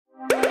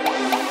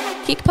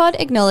KickPod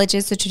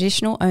acknowledges the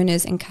traditional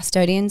owners and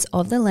custodians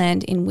of the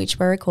land in which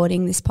we're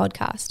recording this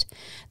podcast,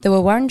 the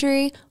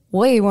Wurundjeri,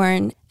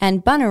 Woiwurrung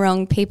and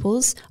Bunurong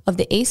peoples of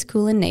the East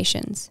Kulin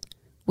Nations.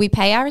 We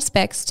pay our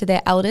respects to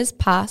their elders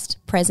past,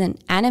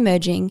 present and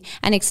emerging,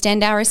 and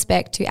extend our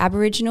respect to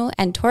Aboriginal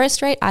and Torres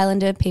Strait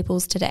Islander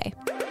peoples today.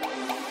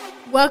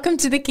 Welcome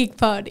to the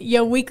KickPod,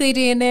 your weekly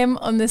D&M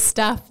on the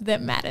stuff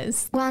that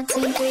matters. 1,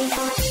 2, 3,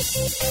 4.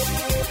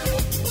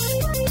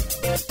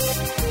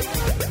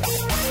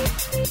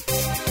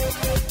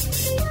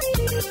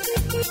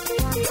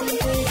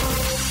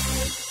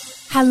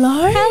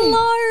 Hello.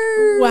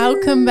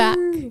 Welcome back.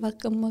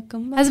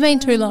 Welcome. Hasn't been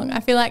too long. I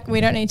feel like we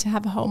don't need to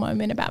have a whole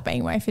moment about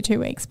being away for 2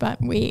 weeks, but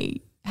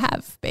we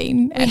have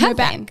been. And we're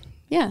back.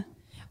 Yeah.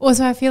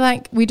 Also, I feel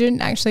like we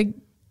didn't actually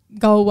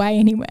go away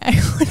anywhere.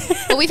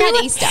 Well, we've had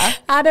Easter.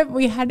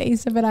 We had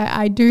Easter, but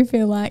I do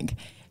feel like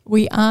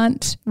we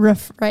aren't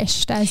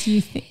refreshed as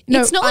you think. No,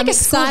 it's not like I'm a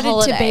school excited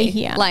holiday. to be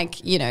here.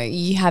 Like, you know,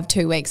 you have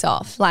 2 weeks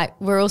off. Like,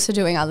 we're also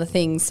doing other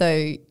things.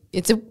 So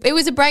it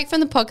was a break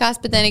from the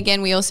podcast, but then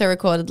again, we also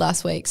recorded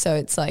last week. So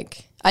it's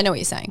like, I know what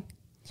you're saying.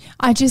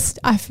 I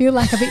feel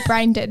like a bit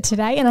brain dead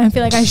today, and I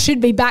feel like I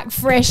should be back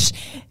fresh,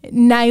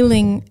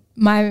 nailing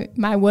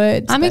my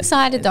words. I'm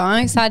excited though.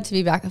 I'm excited to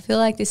be back. I feel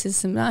like this is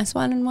some nice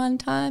one-on-one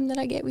time that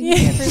I get with you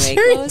every week.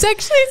 It's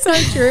actually so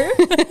true.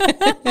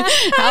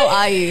 How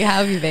are you?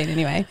 How have you been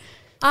anyway?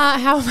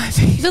 How have I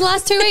been? The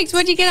last 2 weeks,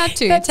 what did you get up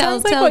to? That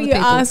sounds like what you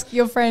ask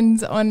your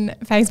friends on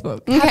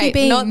Facebook.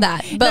 Okay, not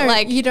that, but no,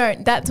 like you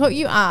don't. That's what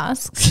you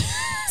ask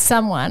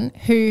someone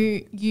who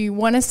you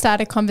want to start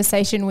a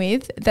conversation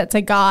with. That's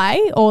a guy,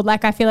 or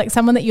like I feel like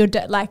someone that you're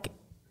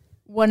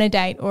want to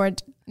date, or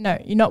no,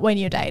 you're not when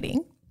you're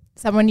dating.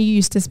 Someone you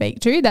used to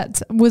speak to.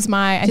 That was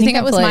my. I think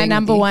that was my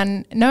number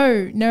one.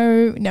 No.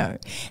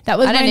 That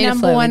was my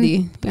number one.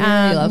 You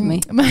really love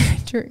me.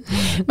 True.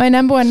 My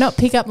number one, not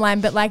pickup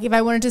line, but like if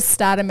I wanted to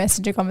start a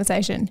messenger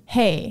conversation.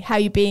 Hey, how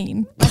you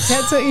been? Like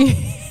that's what you.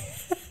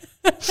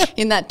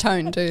 In that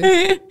tone too.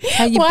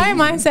 Why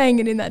am I saying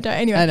it in that tone?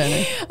 Anyway, I don't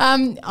know.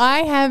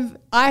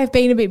 I have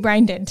been a bit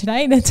brain dead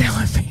today. That's how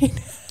I've been.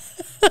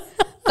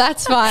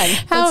 That's fine.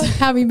 How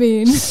have you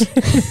been?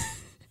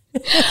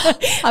 You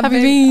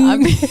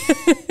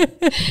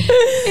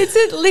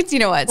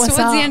know what? Towards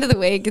the end of the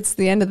week, it's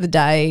the end of the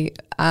day.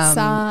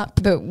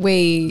 But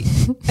we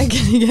are going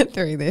to get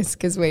through this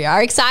because we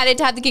are excited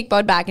to have the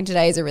KickPod back, and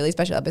today is a really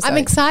special episode. I'm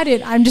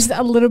excited. I'm just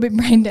a little bit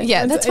brain dead.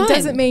 Yeah, that's fine. It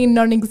doesn't mean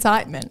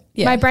non-excitement.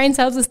 Yeah. My brain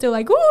cells are still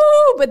like,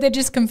 ooh, but they're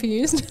just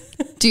confused.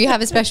 Do you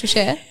have a special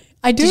share?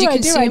 I do. Did you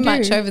consume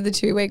much over the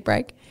 2 week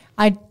break?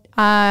 I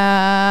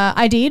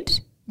did,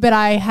 but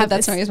I have. But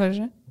that's not your special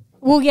share?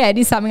 Well, yeah, it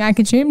is something I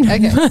consumed.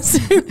 Okay.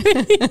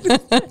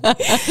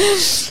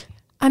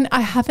 And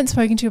I haven't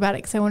spoken to you about it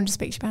because I wanted to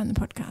speak to you about it on the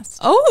podcast.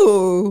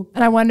 Oh.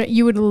 And I wonder,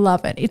 you would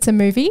love it. It's a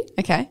movie.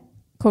 Okay.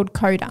 Called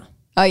Coda.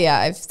 Oh,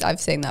 yeah, I've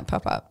seen that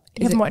pop up.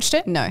 You haven't watched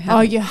it? No.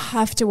 Oh, you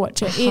have to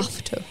watch it.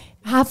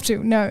 Have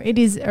to. No, it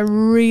is a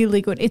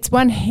really good. It's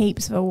won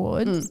heaps of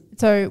awards.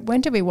 So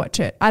when did we watch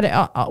it?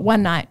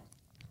 One night.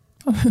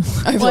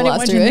 Over the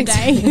last 2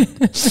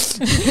 weeks.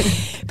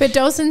 But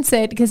Dawson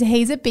said, because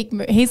he's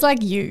he's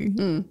like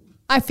you.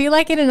 I feel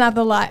like in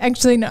another life.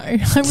 Actually, no, I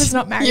was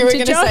not married to Josh. You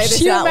were going to say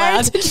this out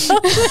loud.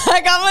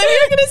 I can't believe you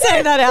were going to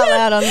say that out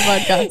loud on the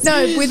podcast.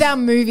 No, with our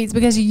movies,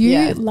 because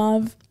you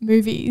love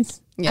movies.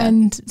 Yeah.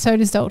 And so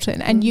does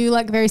Dalton. And you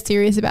like very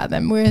serious about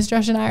them, whereas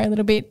Josh and I are a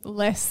little bit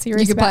less serious about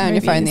movies. You could play on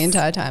your phone the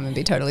entire time and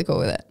be totally cool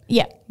with it.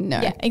 Yeah. No.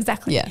 Yeah,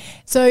 exactly. Yeah.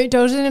 So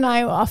Dalton and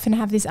I often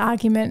have this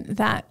argument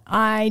that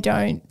I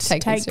don't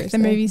take the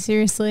movie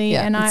seriously.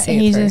 Yeah, and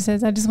he just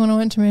says, I just want to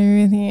watch a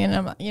movie with you. And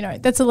I'm like, you know,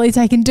 that's the least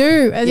I can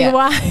do as your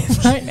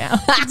wife right now,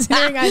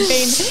 considering I've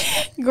been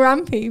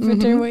grumpy for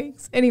 2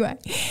 weeks. Anyway,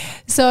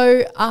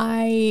 so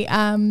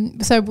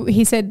so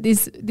he said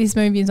this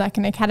movie is like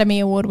an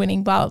Academy Award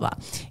winning blah, blah, blah.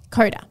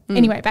 Coda.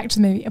 Anyway, back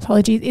to the movie.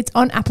 Apologies. It's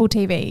on Apple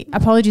TV.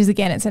 Apologies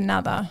again. It's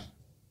another.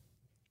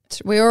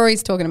 We're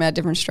always talking about a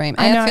different stream.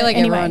 I feel like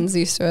everyone's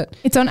used to it.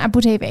 It's on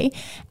Apple TV,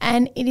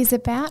 and it is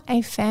about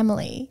a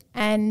family,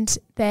 and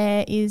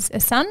there is a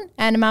son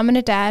and a mum and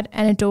a dad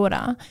and a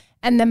daughter,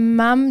 and the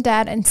mum,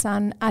 dad and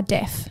son are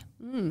deaf,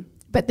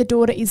 but the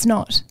daughter is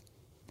not.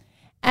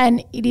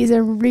 And it is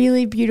a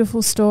really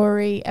beautiful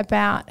story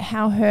about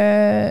how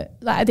they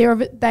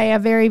are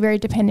very, very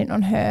dependent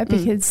on her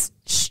because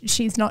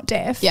she's not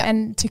deaf,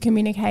 and to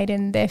communicate.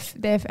 And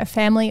they're a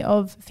family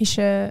of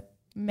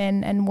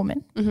fishermen and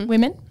women.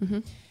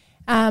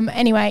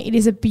 Anyway, it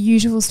is a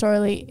beautiful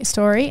story,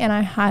 and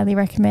I highly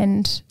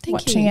recommend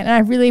watching it. And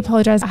I really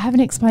apologise. I haven't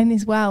explained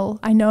this well.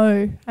 I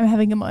know I'm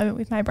having a moment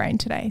with my brain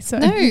today. So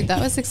no, that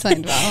was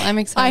explained well. I'm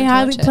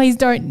excited. Please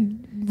don't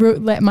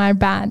let my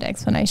bad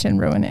explanation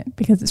ruin it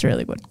because it's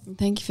really good.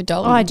 Thank you for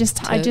dolling. I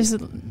just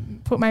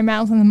put my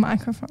mouth on the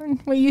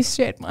microphone. We use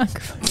shared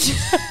microphones.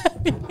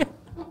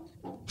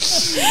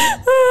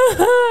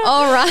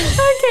 All right.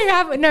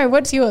 Okay. No,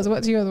 what's yours?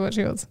 What's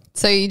yours?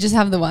 So you just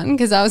have the one?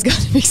 Because I was kind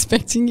of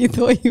expecting you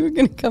thought you were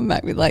going to come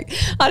back with like,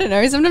 I don't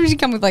know, sometimes you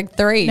come with like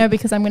 3. No,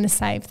 because I'm going to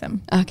save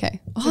them.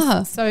 Okay.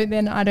 Oh. So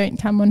then I don't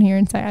come on here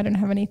and say I don't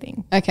have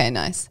anything. Okay,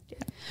 nice. Yeah.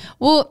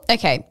 Well,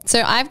 okay.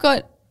 So I've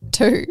got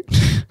 2.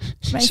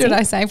 Should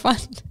I save one?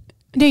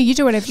 No, you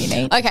do whatever you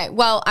need. Okay.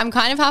 Well, I'm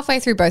kind of halfway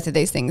through both of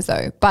these things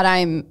though, but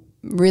I'm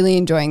really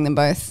enjoying them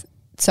both.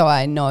 So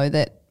I know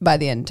that by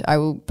the end I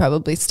will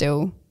probably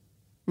still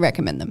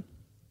recommend them.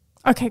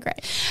 Okay, great.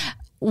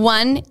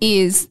 One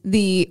is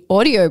the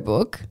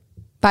audiobook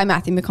by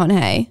Matthew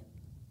McConaughey,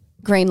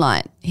 Green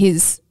Light,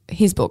 his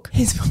book.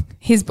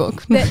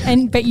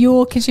 But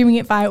you're consuming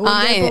it via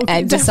audiobook.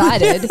 I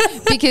decided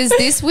because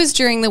this was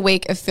during the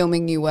week of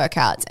filming new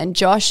workouts, and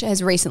Josh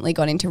has recently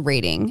got into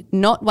reading,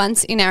 not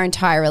once in our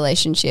entire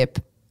relationship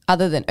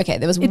other than, okay,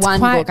 there was one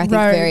book I think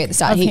very at the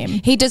start.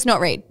 He does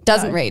not read,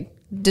 doesn't read.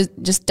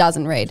 Just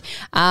doesn't read.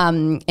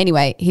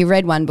 Anyway, he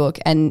read one book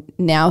and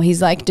now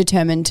he's like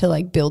determined to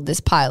like build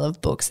this pile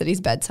of books at his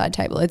bedside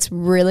table. It's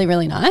really,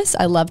 really nice.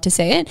 I love to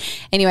see it.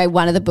 Anyway,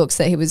 one of the books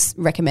that he was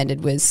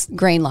recommended was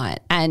Green Light,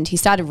 and he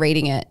started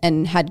reading it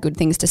and had good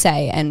things to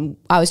say. And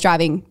I was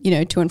driving,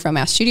 to and from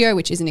our studio,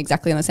 which isn't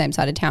exactly on the same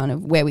side of town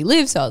of where we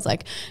live. So I was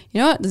like, you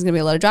know what, there's going to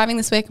be a lot of driving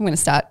this week. I'm going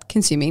to start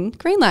consuming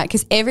Green Light,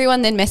 because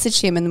everyone then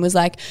messaged him and was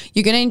like,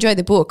 you're going to enjoy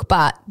the book,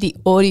 but the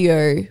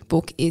audio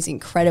book is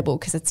incredible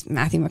because it's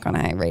Matthew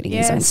McConaughey reading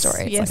his own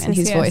story. And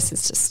his voice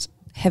is just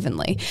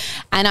heavenly.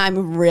 And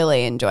I'm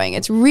really enjoying it.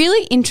 It's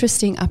really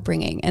interesting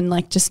upbringing and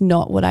like just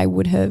not what I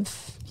would have.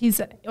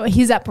 His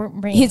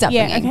upbringing.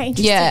 Yeah, okay.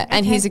 Yeah,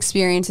 and his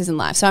experiences in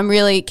life. So I'm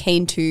really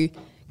keen to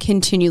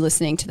continue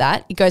listening to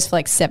that. It goes for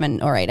like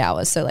 7 or 8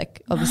 hours. So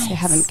like obviously I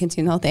haven't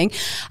consumed the whole thing.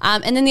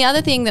 And then the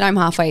other thing that I'm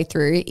halfway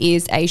through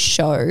is a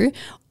show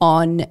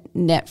on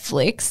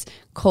Netflix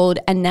called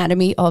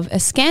Anatomy of a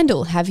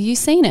Scandal. Have you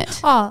seen it?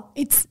 Oh,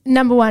 it's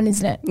number 1,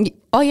 isn't it?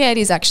 Oh yeah, it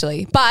is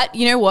actually. But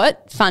you know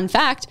what? Fun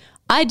fact,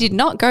 I did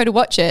not go to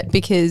watch it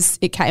because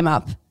it came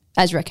up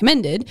as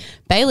recommended.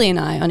 Bailey and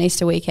I on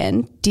Easter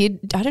weekend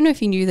I don't know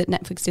if you knew that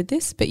Netflix did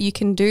this, but you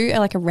can do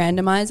like a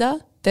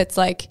randomizer that's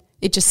like,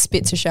 it just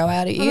spits a show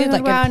out at you,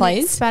 like it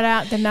plays. Spat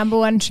out the number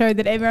 1 show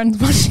that everyone's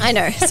watching. I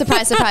know,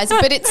 surprise, surprise.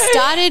 But it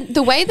started,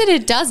 the way that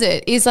it does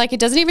it is like it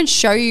doesn't even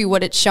show you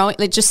what it's showing.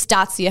 It just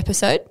starts the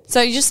episode.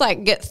 So you just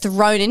like get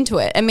thrown into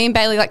it. And me and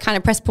Bailey like kind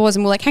of pressed pause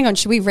and we're like, hang on,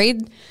 should we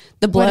read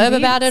the blurb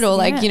about it or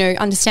like,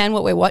 understand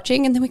what we're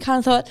watching? And then we kind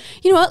of thought,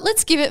 you know what,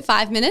 let's give it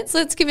 5 minutes.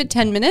 Let's give it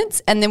 10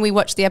 minutes. And then we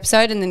watched the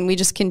episode and then we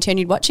just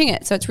continued watching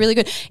it. So it's really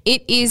good.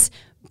 It is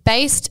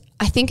based,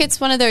 I think it's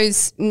one of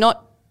those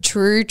not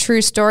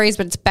true stories,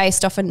 but it's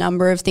based off a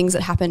number of things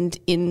that happened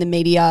in the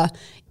media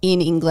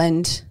in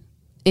England.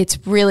 It's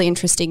really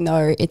interesting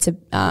though. It's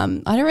I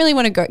don't really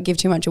want to give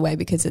too much away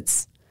because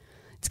it's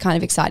kind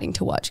of exciting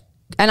to watch.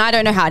 And I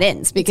don't know how it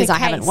ends because I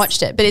haven't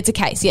watched it, but it's a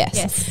case,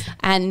 yes.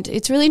 And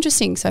it's really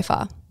interesting so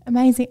far.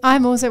 Amazing.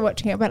 I'm also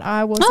watching it, but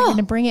I wasn't going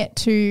to bring it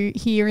to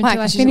here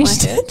until I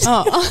finished it.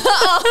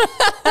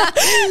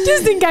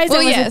 Just in case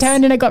it was a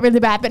turn and it got really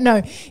bad. But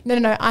no,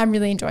 I'm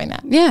really enjoying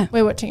that. Yeah.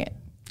 We're watching it.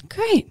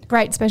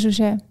 Great special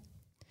share.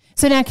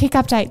 So now kick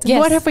updates. Yes.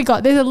 What have we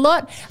got? There's a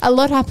lot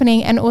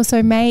happening, and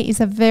also May is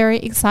a very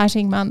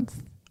exciting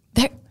month.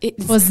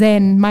 For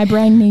Zen, my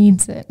brain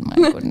needs it. My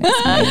goodness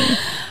me.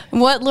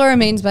 What Laura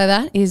means by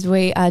that is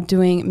we are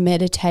doing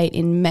Meditate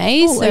in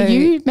May. So are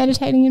you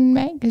meditating in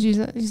May? Because you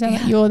sound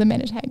like you're the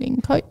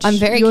meditating coach. I'm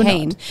very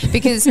keen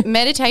because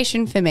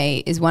meditation for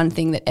me is one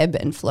thing that ebb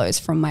and flows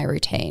from my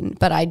routine.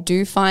 But I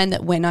do find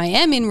that when I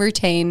am in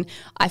routine,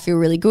 I feel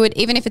really good.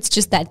 Even if it's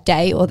just that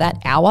day or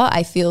that hour,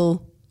 I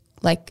feel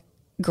like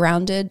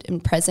grounded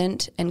and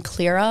present and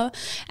clearer.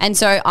 And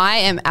so I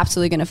am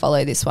absolutely going to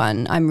follow this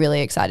one. I'm really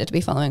excited to be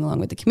following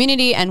along with the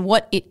community. And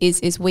what it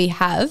is we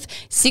have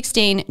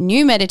 16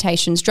 new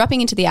meditations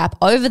dropping into the app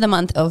over the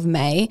month of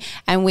May.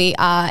 And we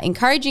are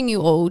encouraging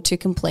you all to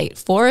complete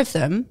 4 of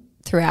them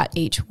throughout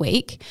each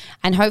week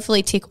and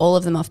hopefully tick all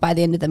of them off by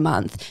the end of the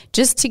month,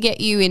 just to get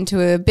you into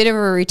a bit of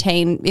a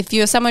routine. If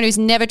you're someone who's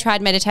never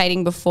tried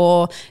meditating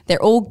before,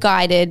 they're all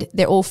guided.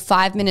 They're all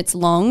 5 minutes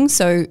long,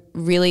 so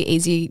really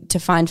easy to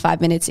find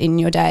 5 minutes in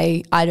your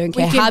day. I don't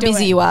care how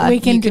busy you are,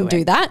 you can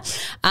do that.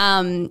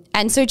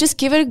 And so just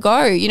give it a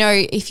go.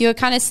 If you're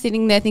kind of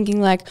sitting there thinking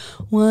like,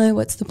 why,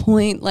 what's the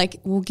point? Like,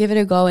 we'll give it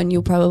a go and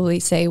you'll probably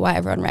see why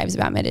everyone raves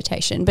about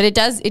meditation. But it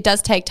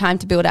does take time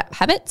to build up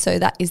habit, so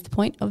that is the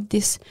point of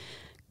this.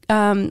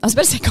 I was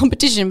about to say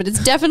competition, but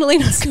it's definitely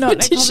not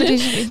competition.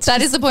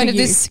 That is the point of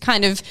this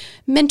kind of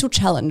mental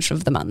challenge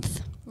of the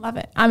month. Love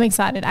it. I'm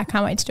excited. I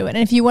can't wait to do it. And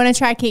if you want to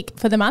try Kick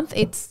for the month,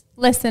 it's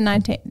less than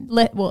 $20,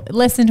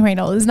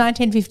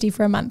 $19.50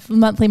 for a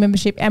monthly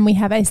membership, and we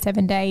have a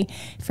 7-day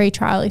free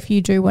trial if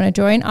you do want to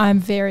join. I'm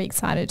very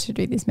excited to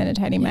do this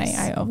meditating May.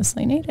 I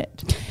obviously need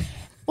it.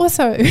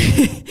 Also,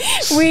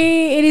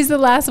 it is the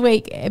last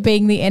week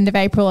being the end of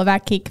April of our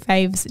Kick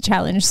Faves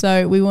challenge.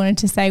 So we wanted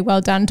to say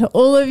well done to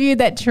all of you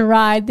that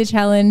tried the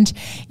challenge.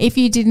 If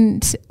you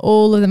didn't,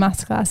 all of the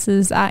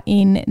masterclasses are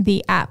in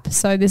the app.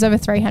 So there's over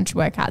 300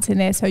 workouts in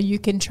there, so you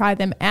can try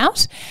them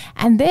out.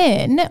 And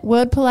then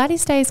World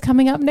Pilates Day is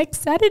coming up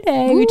next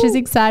Saturday, which is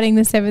exciting,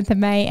 the 7th of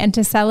May. And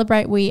to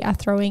celebrate, we are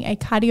throwing a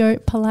cardio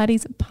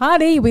Pilates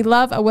party. We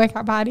love a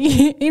workout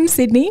party in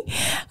Sydney.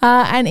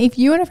 And if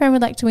you and a friend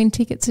would like to win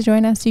tickets to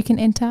join us, you can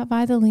enter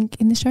via the link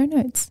in the show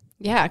notes.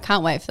 Yeah, I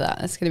can't wait for that.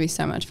 That's going to be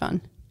so much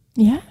fun.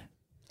 Yeah.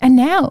 And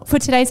now for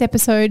today's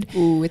episode.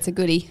 Ooh, it's a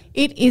goodie.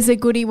 It is a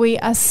goodie. We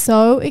are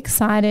so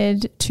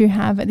excited to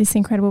have this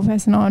incredible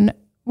person on.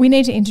 We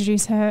need to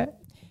introduce her.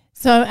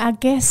 So our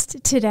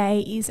guest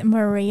today is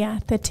Maria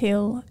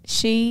Thattil.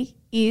 She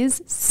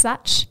is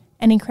such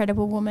an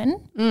incredible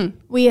woman.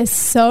 We are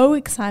so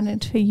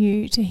excited for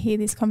you to hear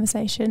this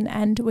conversation,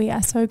 and we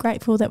are so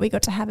grateful that we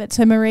got to have it.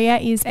 So Maria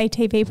is a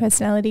TV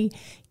personality,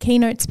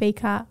 keynote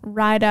speaker,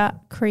 writer,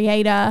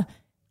 creator,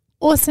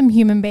 awesome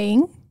human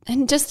being.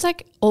 And just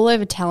like all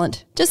over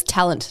talent, just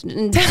talent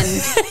and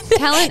talent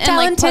and like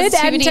Talented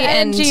positivity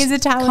and she is a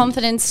talent.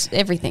 confidence,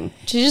 everything.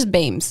 She just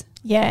beams.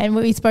 Yeah, and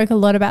we spoke a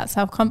lot about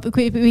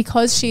self-confidence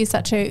because she is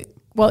such a,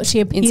 well, she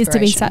appears to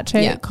be such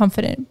a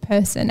confident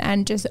person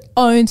and just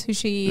owns who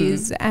she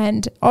is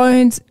and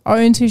owns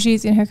who she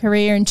is in her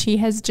career, and she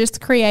has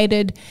just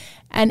created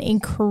an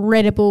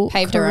incredible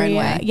paved career. her own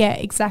way. Yeah,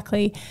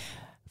 exactly,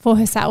 for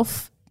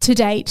herself to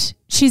date.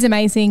 She's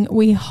amazing.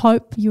 We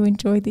hope you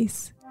enjoy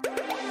this.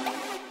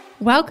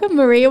 Welcome,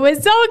 Maria. We're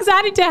so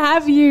excited to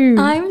have you.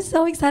 I'm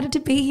so excited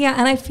to be here,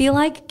 and I feel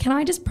like, can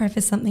I just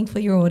preface something for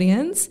your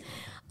audience?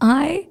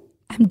 I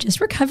am just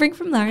recovering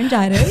from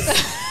laryngitis.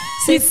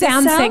 So if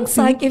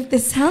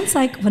this sounds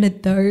like one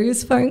of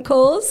those phone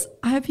calls,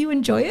 I hope you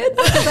enjoy it,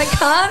 because I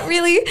can't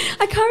really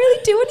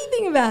do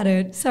anything about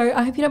it. So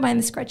I hope you don't mind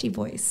the scratchy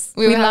voice.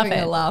 We were having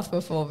a laugh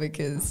before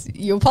because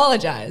you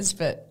apologised,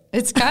 but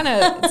it's kind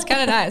of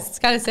nice. It's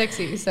kind of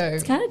sexy. So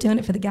it's kind of doing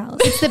it for the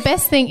gals. It's the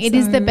best thing. It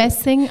is the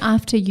best thing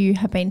after you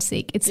have been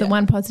sick. It's the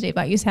one positive.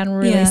 Like, you sound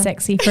really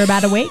sexy for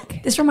about a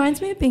week. This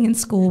reminds me of being in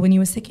school when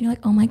you were sick and you're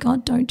like, oh my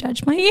God, don't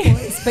judge my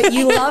voice. But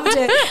you loved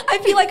it. I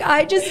feel like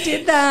I just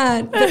did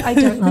that, but I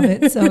don't love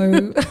it.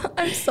 So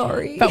I'm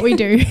sorry. But we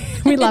do.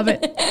 We love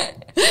it.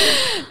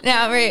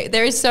 Now, Maria,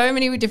 there is so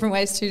many different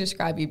ways to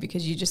describe you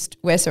because you just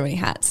wear so many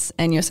hats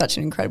and you're such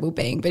an incredible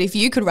being. But if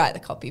you could write the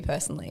copy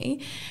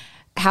personally,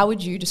 how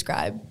would you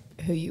describe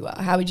who you are?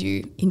 How would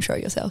you intro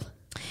yourself?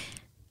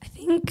 I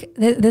think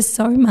there's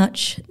so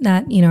much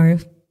that,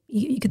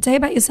 you could say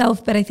about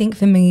yourself, but I think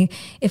for me,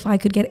 if I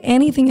could get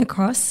anything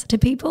across to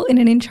people in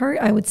an intro,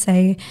 I would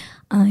say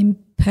I'm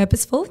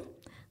purposeful,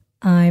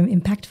 I'm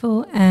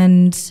impactful,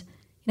 and,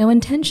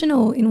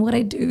 intentional in what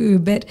I do.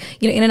 But,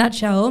 in a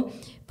nutshell,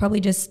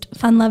 probably just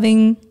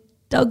fun-loving,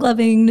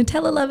 dog-loving,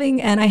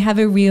 Nutella-loving, and I have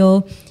a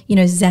real,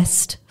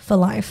 zest for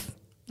life.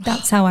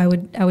 That's how I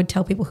would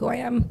tell people who I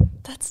am.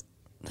 That's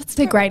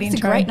a great intro.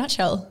 It's a great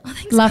nutshell. Oh,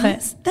 thanks, love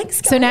guys. it.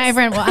 Thanks, guys. So now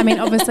everyone,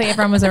 obviously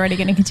everyone was already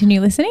going to continue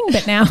listening,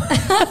 but now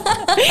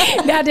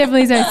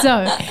definitely so.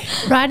 So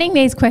writing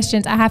these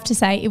questions, I have to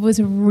say it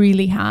was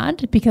really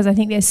hard because I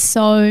think there's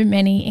so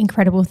many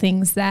incredible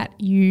things that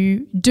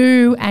you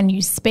do and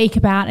you speak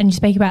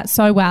about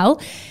so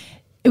well.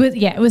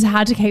 It was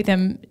hard to keep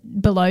them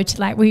below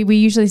we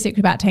usually stick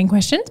to about 10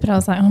 questions, but I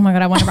was like, oh my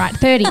God, I want to write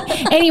 30.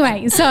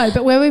 Anyway,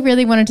 but where we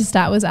really wanted to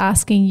start was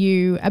asking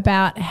you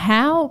about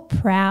how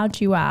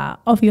proud you are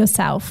of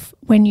yourself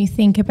when you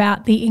think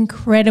about the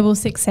incredible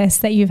success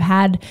that you've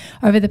had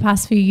over the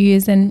past few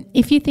years. And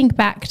if you think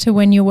back to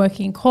when you're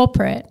working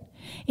corporate,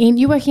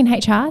 you work in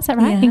HR, is that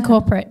right? Yeah. In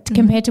corporate,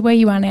 compared to where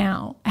you are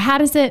now, how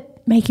does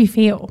it make you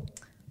feel?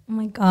 Oh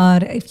my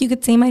God, if you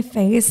could see my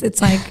face,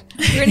 it's like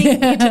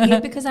gritting ear to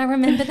ear because I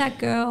remember that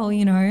girl,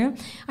 I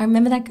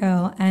remember that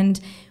girl. And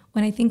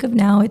when I think of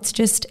now, it's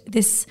just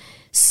this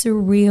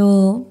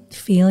surreal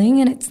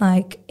feeling, and it's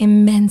like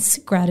immense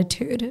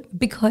gratitude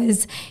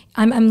because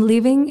I'm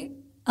living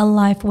a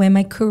life where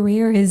my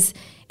career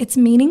it's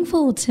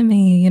meaningful to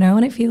me,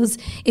 and it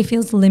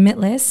feels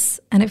limitless,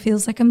 and it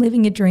feels like I'm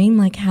living a dream.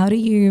 Like, how do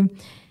you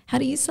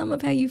sum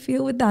up how you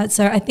feel with that?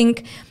 So I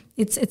think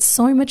it's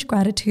so much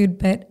gratitude,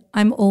 but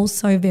I'm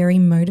also very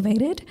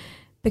motivated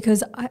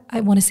because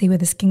I want to see where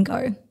this can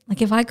go.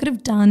 Like, if I could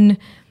have done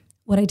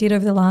what I did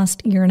over the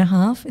last year and a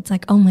half, it's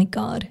like, oh my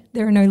God,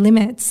 there are no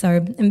limits.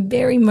 So I'm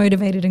very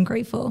motivated and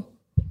grateful.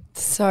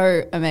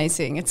 So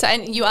amazing.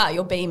 And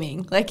you're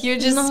beaming. Like, you're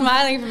just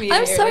smiling from ear to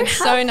ear. I'm so It's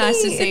happy. so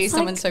nice to see It's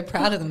someone like, so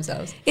proud of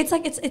themselves. It's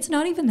like, it's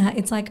not even that.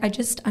 It's like,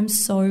 I'm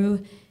so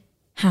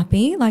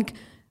happy. Like,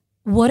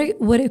 what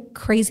a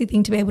crazy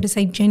thing to be able to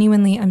say,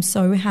 genuinely, I'm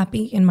so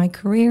happy in my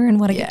career and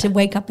what I get to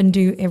wake up and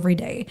do every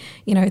day.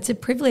 It's a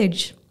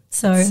privilege.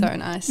 So so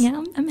nice.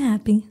 Yeah, I'm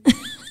happy.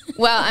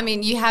 Well, I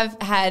mean, you have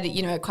had,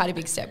 you know, quite a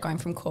big step going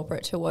from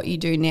corporate to what you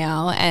do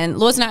now. And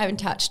Laws and I haven't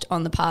touched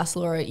on the past,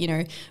 Laura, you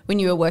know, when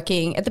you were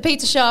working at the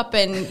pizza shop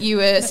and you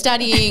were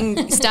starting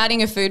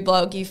a food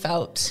blog, you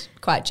felt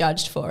quite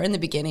judged for in the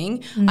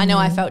beginning. I know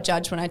I felt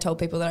judged when I told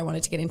people that I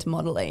wanted to get into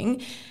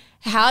modelling.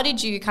 How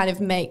did you kind of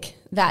make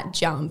that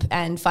jump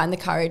and find the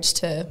courage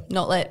to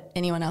not let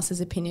anyone else's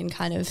opinion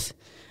kind of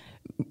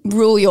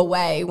rule your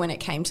way when it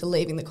came to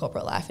leaving the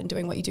corporate life and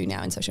doing what you do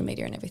now in social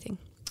media and everything?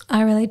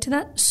 I relate to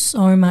that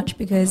so much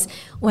because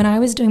when I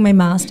was doing my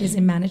master's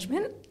in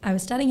management, I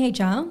was studying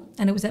HR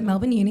and it was at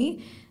Melbourne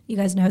Uni. You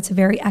guys know it's a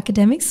very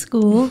academic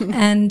school.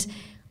 And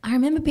I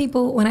remember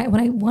people, when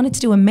I wanted to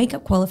do a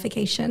makeup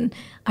qualification,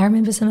 I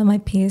remember some of my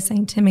peers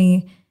saying to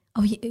me,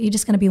 oh, you're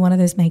just going to be one of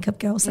those makeup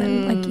girls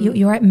then. Like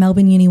you're at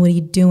Melbourne Uni, what are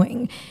you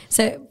doing?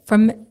 So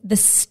from the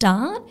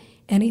start,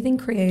 anything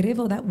creative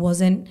or that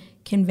wasn't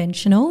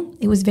conventional,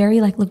 it was very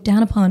like looked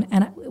down upon.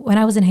 And when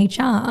I was in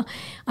HR,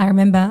 I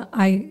remember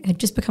I had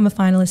just become a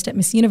finalist at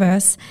Miss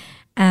Universe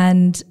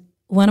and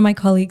one of my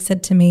colleagues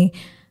said to me,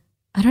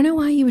 I don't know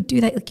why you would do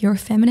that. Like you're a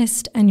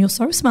feminist and you're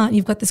so smart.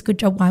 You've got this good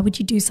job. Why would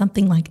you do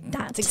something like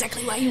that? That's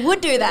exactly why you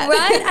would do that.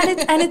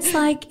 Right. And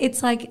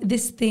it's like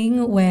this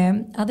thing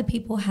where other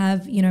people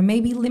have, you know,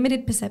 maybe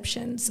limited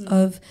perceptions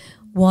of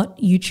what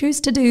you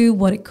choose to do,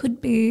 what it could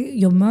be,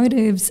 your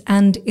motives.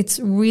 And it's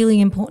really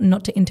important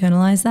not to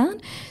internalize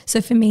that. So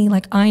for me,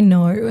 like I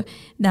know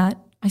that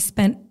I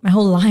spent my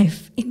whole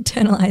life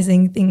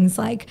internalizing things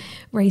like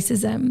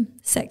racism,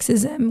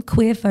 sexism,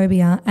 queer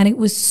phobia, and it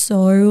was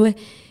so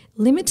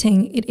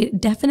limiting. It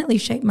definitely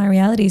shaped my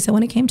reality. So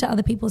when it came to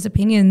other people's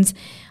opinions,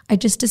 I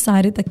just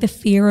decided like the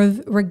fear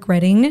of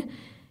regretting,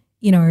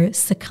 you know,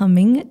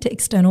 succumbing to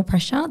external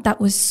pressure, that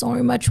was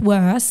so much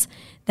worse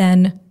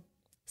than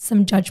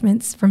some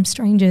judgments from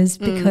strangers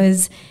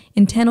because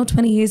in 10 or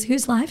 20 years,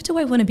 whose life do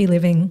I want to be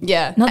living?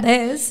 Yeah. Not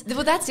theirs.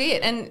 Well, that's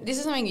it. And this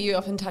is something you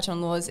often touch on,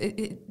 Laws.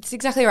 It's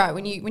exactly right.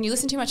 When you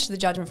listen too much to the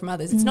judgment from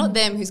others, it's not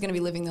them who's going to be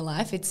living the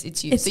life,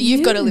 it's you. So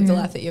you've got to live the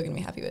life that you're going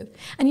to be happy with.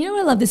 And you know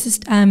what I love? This is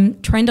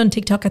trend on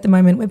TikTok at the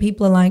moment where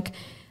people are like,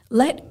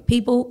 let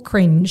people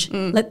cringe.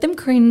 Let them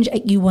cringe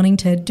at you wanting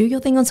to do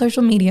your thing on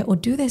social media or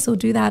do this or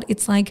do that.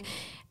 It's like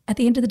at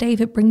the end of the day,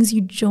 if it brings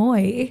you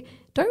joy,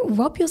 don't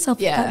rob yourself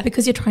of that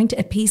because you're trying to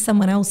appease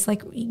someone else.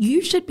 Like you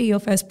should be your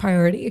first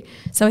priority.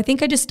 So I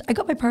think I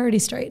got my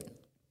priorities straight.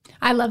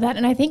 I love that.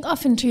 And I think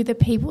often too, the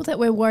people that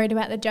we're worried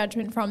about the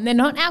judgment from, they're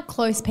not our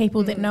close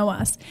people that know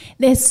us.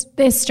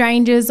 They're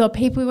strangers or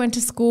people we went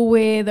to school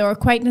with or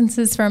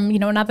acquaintances from, you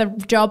know, another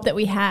job that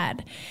we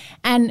had.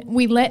 And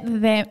we let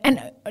them,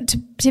 and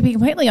to be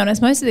completely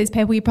honest, most of these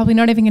people you're probably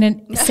not even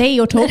going to see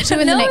or talk to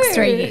in the next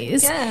 3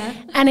 years. Yeah.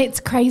 And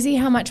it's crazy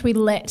how much we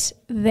let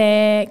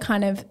their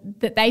kind of,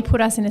 that they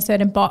put us in a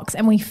certain box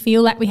and we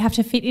feel like we have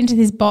to fit into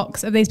this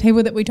box of these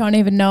people that we don't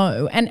even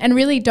know and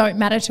really don't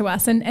matter to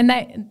us. And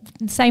they,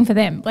 same for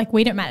them, like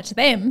we don't matter to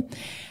them.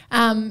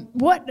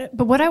 What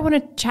I want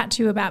to chat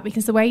to you about,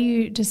 because the way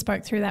you just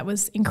spoke through that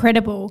was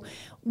incredible.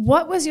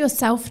 What was your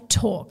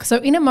self-talk? So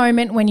in a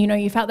moment when, you know,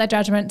 you felt that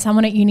judgment,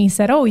 someone at uni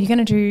said, oh, you're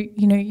going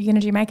to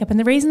do makeup. And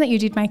the reason that you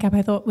did makeup,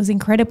 I thought was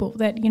incredible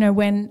that, you know,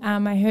 when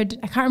I heard,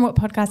 I can't remember what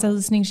podcast I was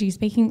listening to you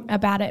speaking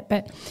about it,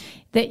 but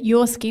that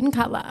your skin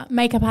colour,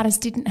 makeup artists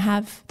didn't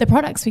have the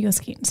products for your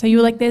skin. So you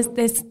were like, this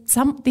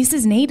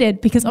is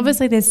needed because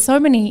obviously there's so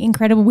many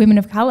incredible women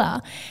of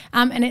colour.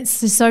 And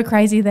it's just so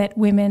crazy that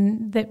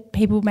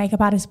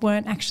makeup artists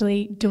weren't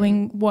actually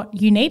doing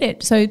what you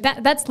needed. So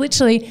that's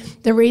literally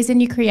the reason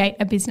you create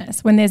a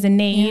business, when there's a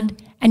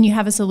need and you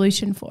have a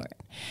solution for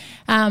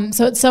it.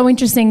 So it's so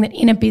interesting that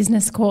in a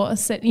business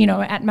course at, you know,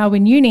 at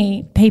Melbourne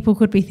Uni, people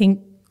could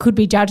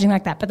be judging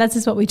like that, but that's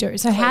just what we do.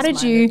 So how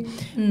did you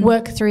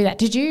work through that?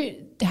 Did you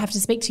have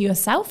to speak to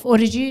yourself or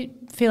did you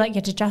feel like you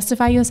had to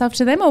justify yourself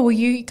to them, or were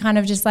you kind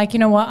of just like, you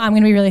know what, I'm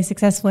going to be really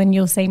successful and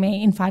you'll see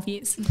me in 5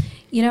 years?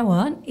 You know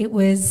what?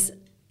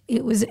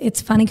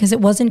 It's funny because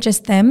it wasn't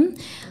just them.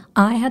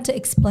 I had to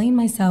explain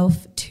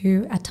myself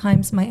to, at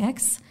times, my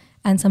ex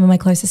and some of my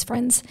closest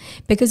friends,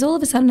 because all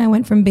of a sudden I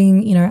went from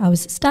being, you know, I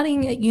was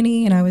studying at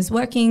uni and I was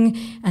working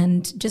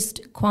and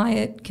just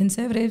quiet,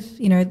 conservative,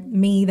 you know,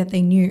 me that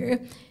they knew.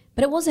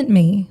 But it wasn't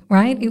me,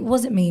 right? It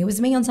wasn't me. It was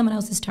me on someone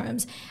else's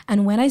terms.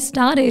 And when I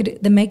started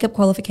the makeup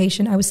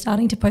qualification, I was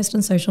starting to post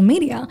on social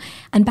media.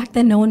 And back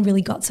then, no one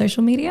really got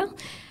social media.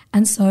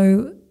 And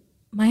so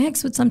my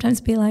ex would sometimes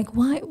be like,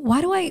 why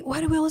do we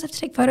always have to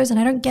take photos and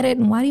I don't get it,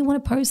 and why do you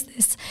want to post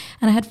this?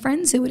 And I had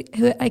friends who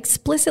I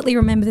explicitly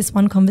remember this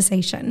one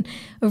conversation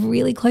of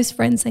really close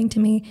friends saying to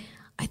me,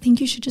 I think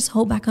you should just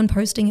hold back on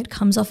posting. It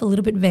comes off a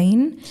little bit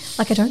vain.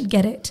 Like, I don't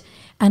get it.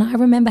 And I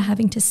remember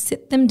having to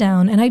sit them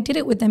down, and I did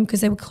it with them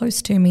because they were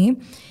close to me,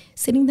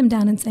 sitting them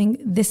down and saying,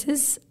 this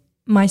is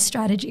my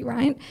strategy,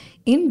 right?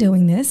 In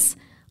doing this,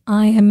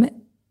 I am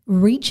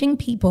reaching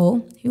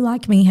people who,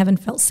 like me,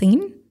 haven't felt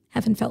seen,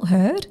 haven't felt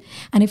heard.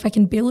 And if I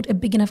can build a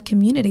big enough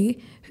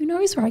community, who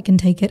knows where I can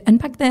take it? And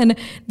back then,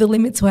 the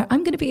limits were,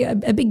 I'm going to be a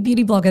big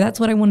beauty blogger. That's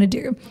what I want to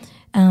do.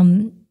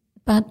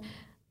 But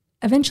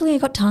eventually I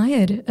got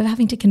tired of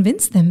having to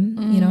convince them,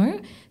 you know?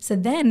 So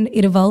then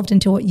it evolved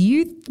into what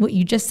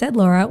you just said,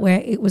 Laura,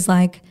 where it was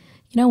like,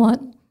 you know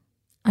what?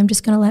 I'm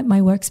just going to let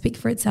my work speak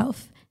for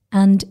itself.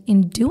 And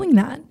in doing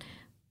that,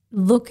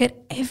 look at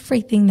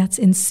everything that's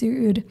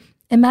ensued.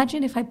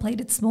 Imagine if I played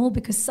it small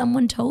because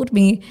someone told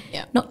me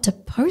not to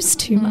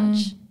post too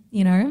much,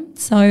 you know?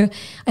 So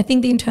I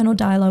think the internal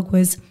dialogue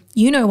was,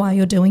 you know why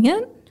you're doing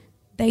it.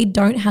 They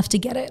don't have to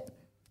get it.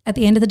 At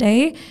the end of the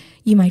day,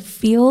 you might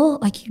feel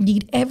like you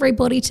need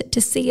everybody to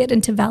see it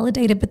and to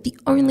validate it, but the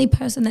only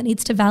person that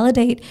needs to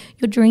validate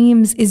your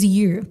dreams is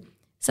you.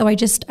 So I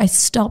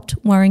stopped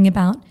worrying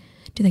about,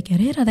 do they get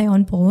it? Are they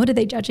on board? Are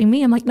they judging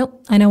me? I'm like,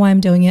 nope, I know why I'm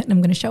doing it and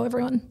I'm going to show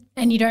everyone.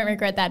 And you don't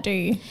regret that, do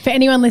you? For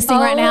anyone listening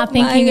right now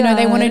thinking, you know,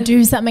 they want to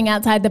do something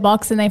outside the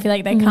box and they feel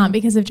like they can't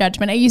because of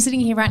judgment. Are you sitting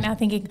here right now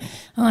thinking,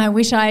 oh, I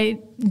wish I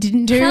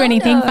didn't do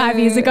anything 5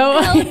 years ago?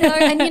 Hell no.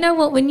 And you know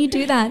what? When you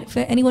do that,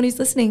 for anyone who's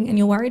listening and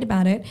you're worried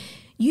about it,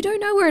 you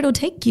don't know where it'll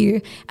take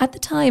you. At the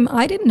time,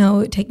 I didn't know it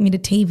would take me to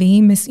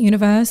TV, Miss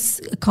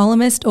Universe, a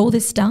columnist, all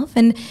this stuff.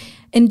 And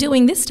in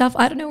doing this stuff,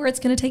 I don't know where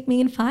it's going to take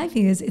me in 5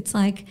 years. It's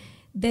like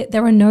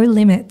there are no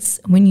limits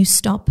when you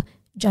stop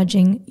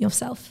judging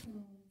yourself.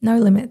 No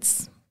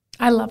limits.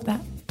 I love that.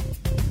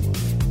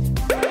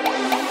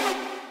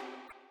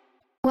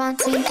 1,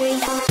 2, 3,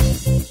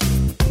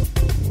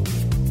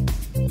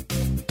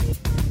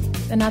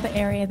 4. Another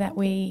area that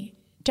we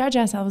judge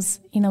ourselves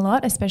in a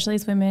lot, especially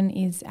as women,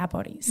 is our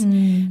bodies.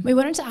 We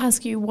wanted to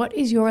ask you, what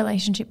is your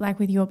relationship like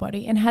with your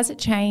body, and has it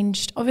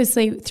changed?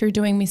 Obviously, through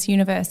doing Miss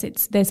Universe,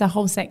 there's a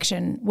whole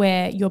section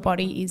where your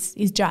body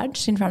is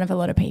judged in front of a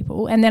lot of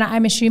people, and then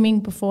I'm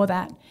assuming before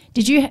that,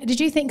 did you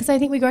think? Because I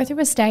think we go through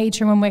a stage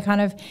from when we're kind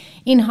of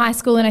in high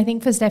school, and I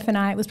think for Steph and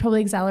I, it was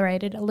probably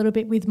accelerated a little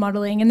bit with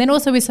modelling, and then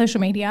also with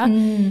social media.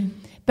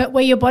 But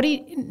where your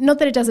body, not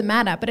that it doesnesn't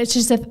matter, but it's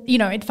just,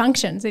 it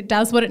functions. It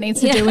does what it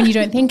needs to do when you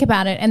don't think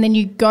about it. And then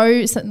you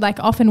go, like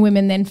often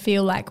women then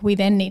feel like we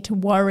then need to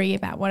worry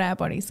about what our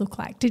bodies look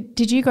like.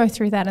 Did you go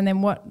through that? And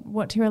then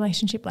what's your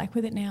relationship like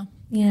with it now?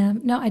 Yeah,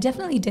 no, I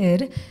definitely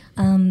did.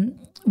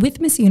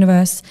 With Miss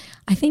Universe,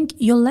 I think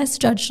you're less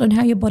judged on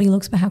how your body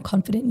looks but how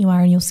confident you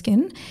are in your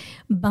skin.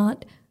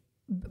 But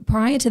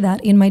prior to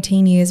that, in my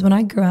teen years, when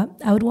I grew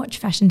up, I would watch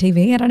fashion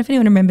TV. I don't know if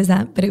anyone remembers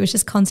that, but it was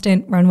just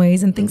constant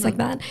runways and things like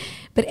that.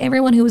 But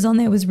everyone who was on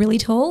there was really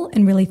tall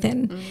and really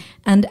thin.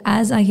 And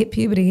as I hit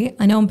puberty,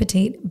 I know I'm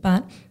petite,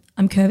 but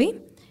I'm curvy.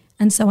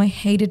 And so I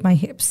hated my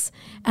hips.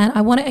 And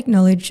I want to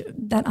acknowledge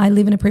that I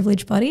live in a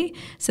privileged body.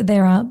 So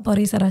there are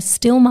bodies that are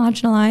still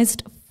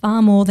marginalized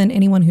far more than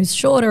anyone who's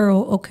shorter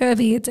or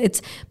curvy.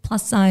 It's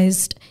plus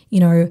sized,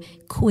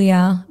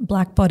 queer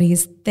black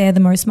bodies. They're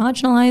the most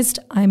marginalized.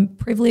 I'm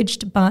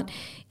privileged, but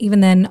even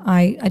then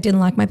I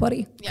didn't like my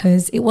body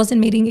because it wasn't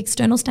meeting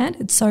external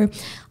standards. So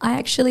I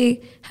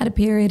actually had a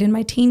period in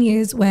my teen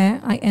years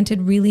where I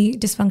entered really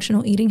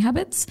dysfunctional eating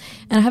habits,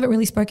 and I haven't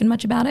really spoken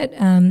much about it,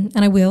 and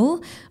I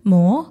will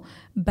more,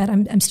 but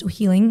I'm still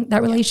healing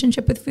that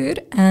relationship with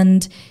food.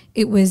 And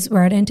it was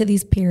where I'd enter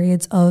these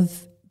periods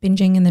of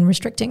binging and then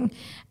restricting,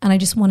 and I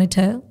just wanted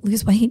to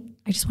lose weight.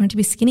 I just wanted to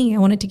be skinny. I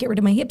wanted to get rid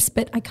of my hips,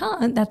 but I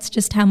can't. That's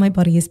just how my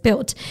body is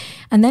built.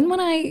 And then when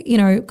I,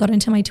 got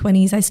into my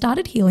 20s, I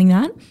started healing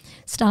that,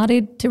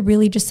 started to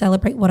really just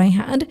celebrate what I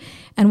had,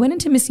 and went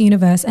into Miss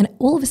Universe, and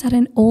all of a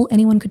sudden all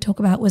anyone could talk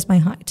about was my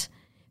height.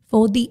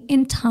 For the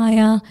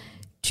entire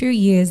 2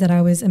 years that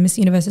I was a Miss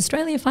Universe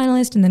Australia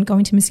finalist and then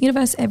going to Miss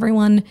Universe,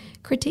 everyone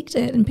critiqued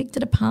it and picked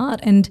it apart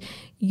and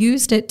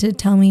used it to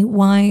tell me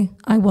why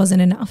I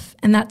wasn't enough.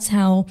 And that's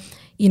how,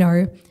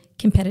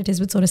 competitors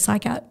would sort of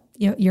psych out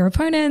your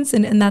opponents,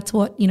 and that's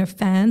what,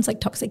 fans, like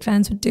toxic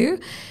fans, would do.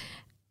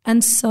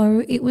 And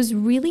so it was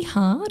really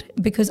hard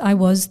because I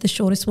was the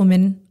shortest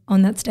woman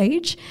on that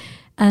stage,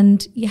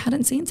 and you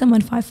hadn't seen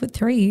someone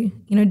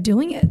 5'3",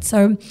 doing it.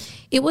 So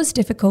it was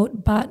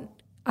difficult, but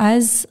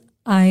as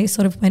I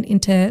sort of went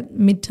into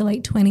mid to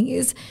late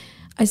 20s,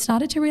 I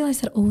started to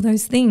realize that all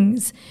those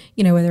things,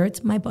 whether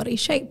it's my body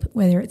shape,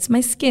 whether it's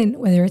my skin,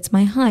 whether it's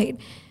my height,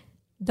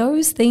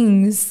 those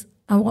things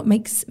are what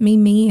makes me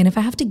me. And if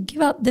I have to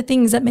give up the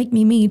things that make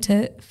me me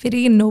to fit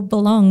in or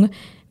belong,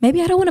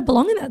 maybe I don't want to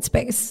belong in that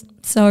space.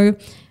 So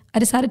I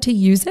decided to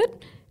use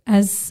it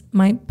as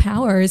my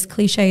power, as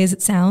cliche as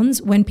it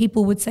sounds. When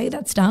people would say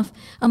that stuff,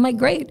 I'm like,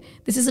 great,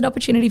 this is an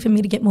opportunity for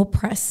me to get more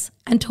press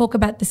and talk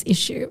about this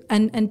issue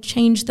and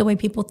change the way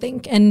people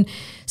think. And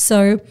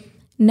so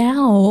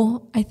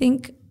now I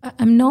think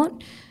I'm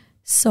not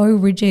so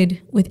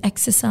rigid with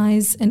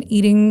exercise and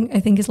eating. I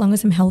think as long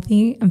as I'm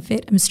healthy, I'm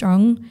fit, I'm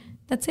strong,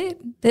 that's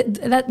it.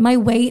 That my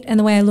weight and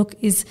the way I look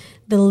is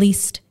the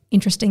least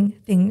interesting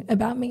thing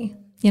about me,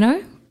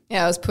 Yeah,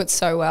 it was put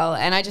so well.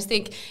 And I just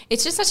think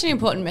it's just such an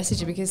important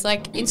message because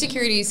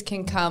insecurities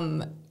can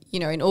come,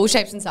 in all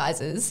shapes and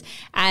sizes.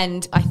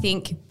 And I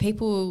think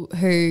people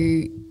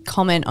who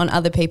comment on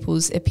other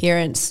people's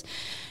appearance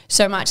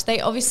so much, they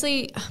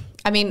obviously,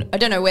 I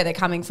don't know where they're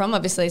coming from.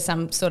 Obviously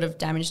some sort of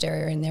damaged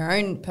area in their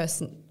own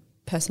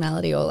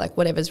personality or like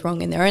whatever's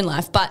wrong in their own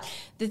life. But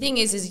the thing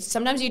is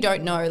sometimes you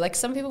don't know. Like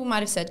some people might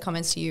have said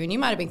comments to you and you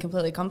might have been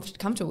completely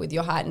comfortable with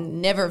your height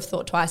and never have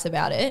thought twice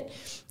about it.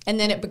 And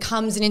then it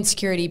becomes an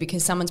insecurity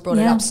because someone's brought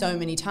it up so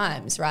many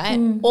times, right?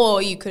 Or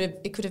it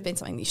could have been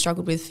something that you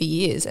struggled with for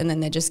years and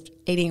then they're just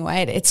eating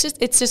away at it.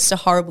 It's just a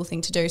horrible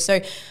thing to do. So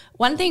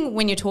one thing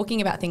when you're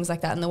talking about things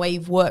like that and the way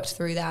you've worked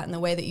through that and the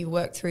way that you've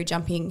worked through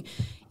jumping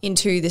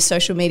into this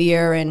social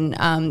media and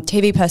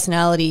TV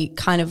personality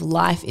kind of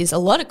life is a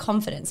lot of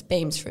confidence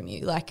beams from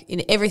you, like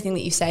in everything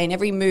that you say and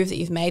every move that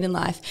you've made in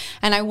life.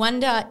 And I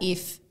wonder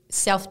if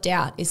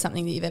self-doubt is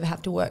something that you've ever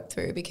had to work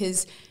through,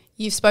 because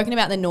you've spoken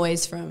about the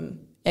noise from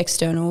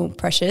external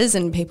pressures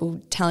and people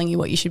telling you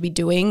what you should be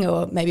doing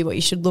or maybe what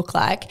you should look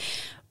like.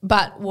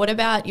 But what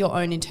about your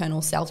own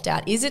internal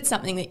self-doubt? Is it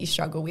something that you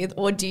struggle with,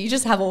 or do you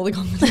just have all the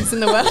confidence in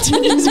the world to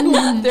just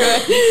walk through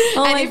it?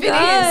 Oh, and my if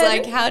God. it is,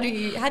 like, how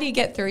do you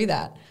get through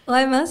that? Well,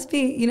 I must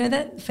be, you know,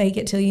 that fake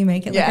it till you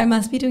make it. Like I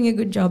must be doing a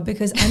good job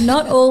because I'm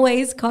not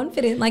always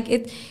confident. Like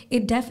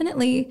it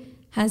definitely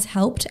has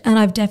helped and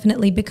I've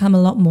definitely become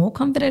a lot more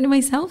confident in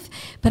myself,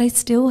 but I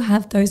still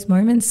have those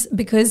moments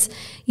because,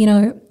 you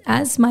know,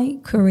 as my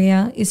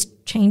career is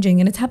changing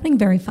and it's happening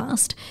very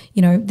fast,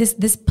 you know,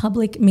 this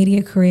public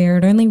media career,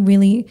 it only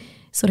really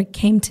sort of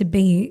came to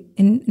be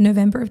in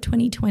November of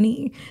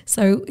 2020.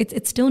 So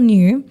it's still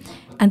new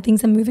and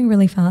things are moving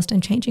really fast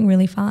and changing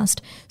really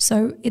fast.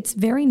 So it's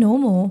very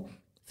normal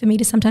for me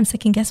to sometimes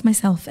second guess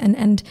myself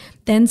and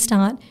then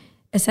start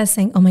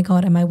assessing, oh my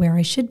God, am I where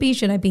I should be?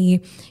 Should I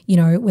be, you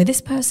know, where this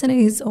person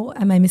is, or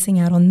am I missing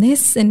out on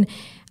this? And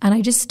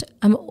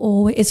I'm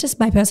always, it's just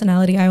my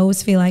personality. I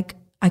always feel like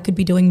I could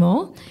be doing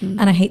more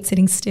and I hate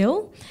sitting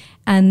still.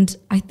 And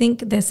I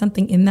think there's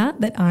something in that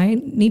I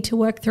need to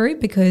work through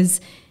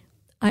because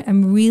I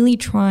am really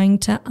trying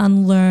to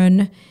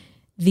unlearn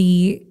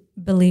the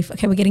belief.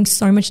 Okay, we're getting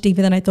so much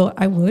deeper than I thought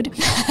I would.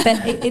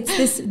 But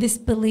it's this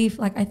belief,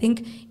 like I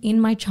think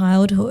in my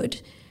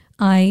childhood,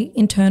 I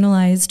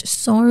internalized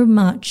so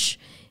much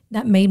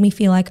that made me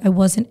feel like I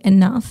wasn't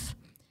enough,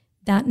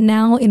 that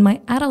now in my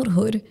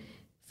adulthood,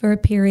 for a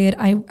period,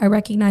 I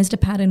recognized a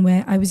pattern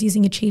where I was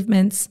using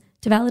achievements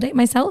to validate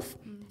myself.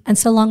 And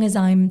so long as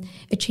I'm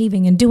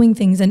achieving and doing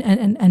things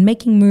and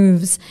making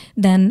moves,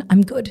 then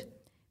I'm good.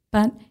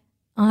 But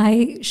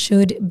I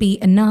should be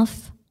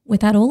enough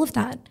without all of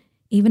that,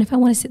 even if I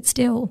want to sit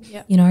still,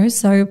 you know.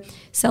 So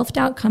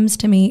self-doubt comes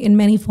to me in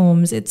many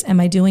forms. It's, am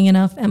I doing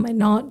enough? Am I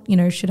not? You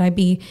know, should I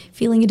be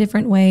feeling a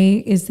different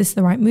way? Is this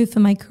the right move for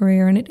my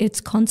career? And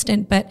it's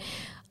constant. But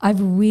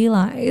I've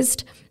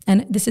realized,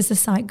 and this is the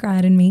psych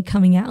grad in me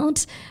coming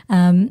out,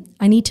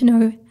 I need to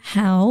know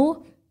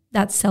how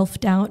that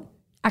self-doubt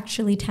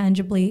actually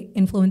tangibly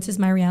influences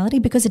my reality,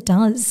 because it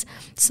does.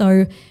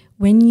 So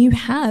when you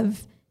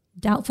have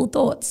doubtful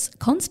thoughts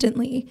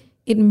constantly,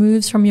 it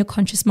moves from your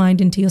conscious mind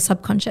into your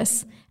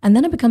subconscious, and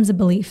then it becomes a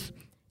belief.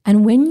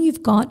 And when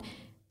you've got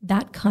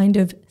that kind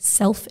of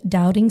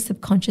self-doubting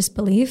subconscious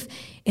belief,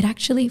 it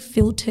actually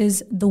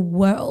filters the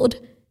world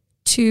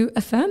to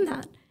affirm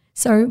that.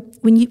 So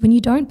when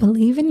you don't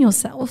believe in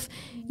yourself,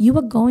 you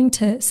are going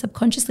to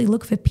subconsciously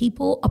look for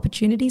people,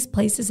 opportunities,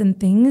 places and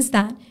things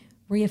that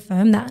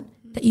reaffirm that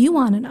you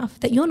aren't enough,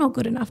 that you're not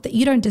good enough, that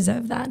you don't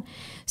deserve that.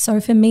 So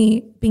for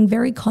me, being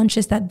very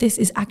conscious that this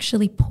is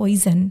actually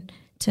poison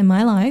to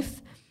my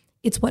life,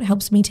 it's what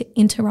helps me to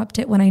interrupt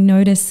it when I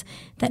notice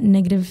that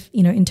negative,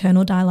 you know,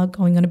 internal dialogue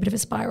going on a bit of a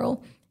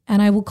spiral.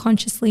 And I will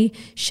consciously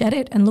shed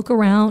it and look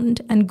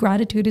around, and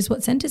gratitude is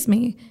what centers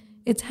me.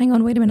 It's, hang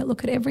on, wait a minute,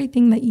 look at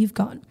everything that you've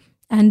got.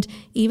 And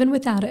even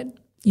without it,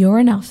 you're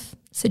enough.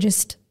 So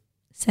just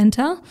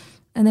center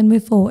and then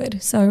move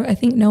forward. So I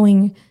think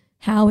knowing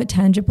how it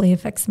tangibly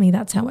affects me,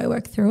 that's how I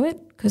work through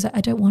it, because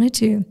I don't want it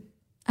to.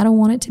 I don't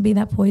want it to be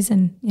that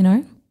poison, you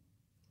know?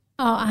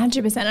 Oh,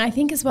 100%. And I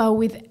think as well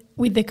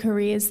with the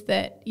careers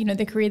that, you know,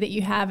 the career that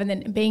you have and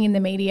then being in the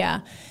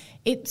media,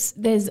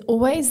 there's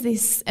always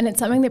this, and it's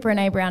something that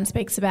Brené Brown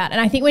speaks about. And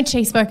I think when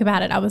she spoke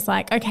about it, I was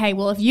like, okay,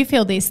 well, if you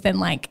feel this, then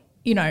like,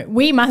 you know,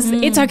 we must,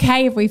 it's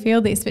okay if we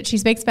feel this. But she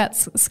speaks about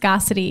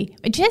scarcity.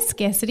 Just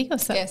scarcity or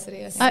so?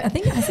 Scarcity. I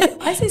think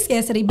I say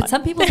scarcity, but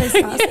some people say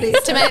scarcity.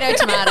 Tomato,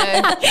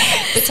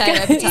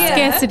 potato.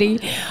 Scarcity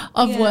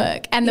of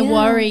work and the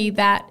worry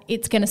that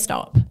it's going to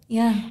stop.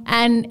 Yeah.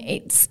 And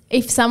it's,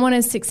 if someone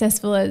as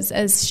successful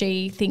as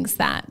she thinks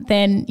that,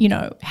 then, you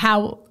know,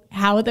 how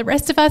are the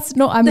rest of us?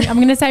 No, I'm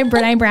going to say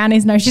Brené Brown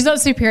is, no, she's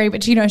not superior,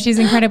 but, you know, she's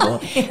incredible.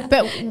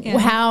 But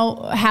how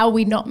are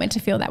we not meant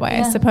to feel that way,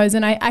 I suppose?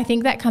 And I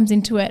think that comes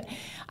into it.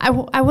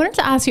 I wanted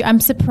to ask you, I'm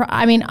surprised.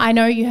 I mean, I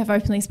know you have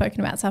openly spoken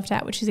about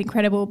self-doubt, which is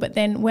incredible, but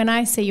then when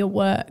I see your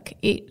work,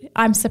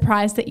 I'm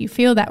surprised that you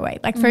feel that way.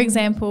 Like, for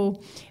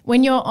example,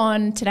 when you're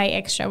on Today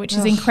Extra, which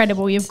is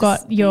incredible, you've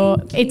got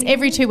it's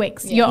every 2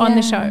 weeks, you're on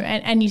the show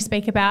and you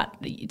speak about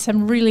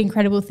some really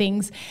incredible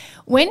things.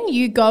 When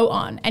you go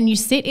on and you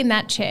sit in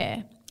that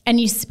chair and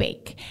you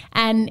speak.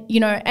 And, you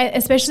know,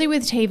 especially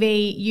with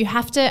TV, you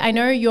have to, I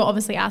know you're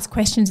obviously asked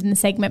questions in the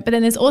segment, but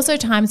then there's also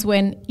times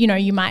when, you know,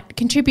 you might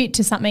contribute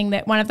to something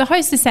that one of the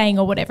hosts is saying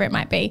or whatever it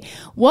might be.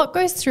 What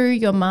goes through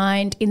your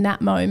mind in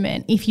that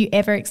moment if you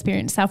ever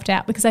experience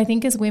self-doubt? Because I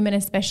think as women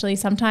especially,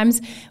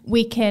 sometimes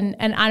we can,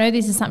 and I know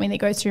this is something that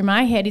goes through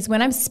my head, is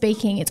when I'm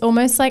speaking, it's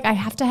almost like I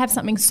have to have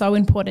something so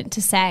important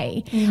to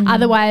say.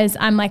 Otherwise,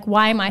 I'm like,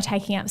 why am I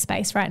taking up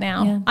space right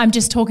now? Yeah. I'm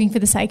just talking for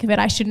the sake of it.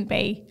 I shouldn't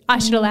be. I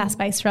should allow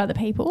space for other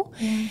people.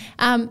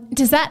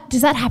 Does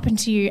that happen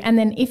to you? And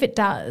then if it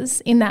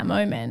does in that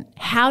moment,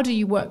 how do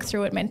you work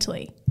through it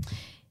mentally?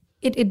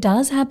 It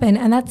does happen,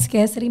 and that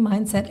scarcity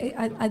mindset,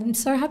 I'm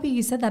so happy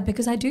you said that,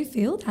 because I do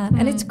feel that.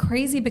 And it's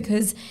crazy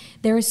because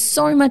there is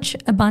so much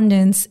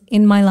abundance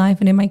in my life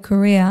and in my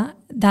career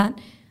that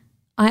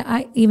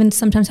I even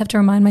sometimes have to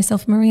remind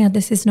myself, Maria,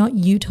 this is not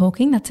you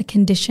talking. That's a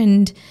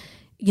conditioned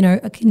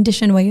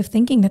way of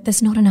thinking, that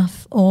there's not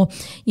enough. Or,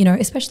 you know,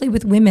 especially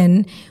with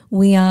women,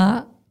 we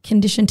are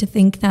conditioned to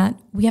think that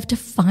we have to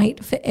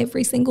fight for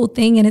every single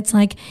thing, and it's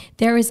like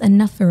there is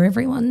enough for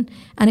everyone.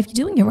 And if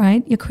you're doing it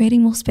right, you're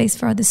creating more space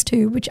for others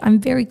too, which I'm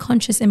very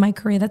conscious in my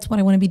career. That's what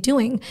I want to be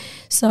doing.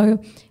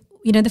 So,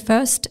 you know, the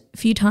first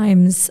few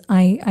times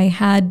I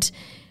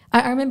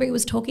remember it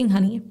was Talking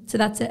Honey. So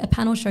that's a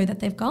panel show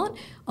that they've got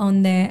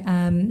on their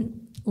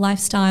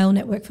lifestyle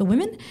network for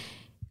women.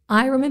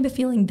 I remember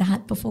feeling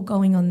that before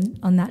going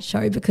on that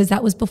show, because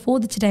that was before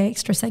the Today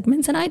Extra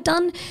segments, and I'd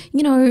done,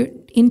 you know,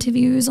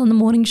 interviews on the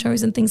morning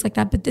shows and things like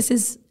that, but this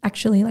is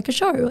actually like a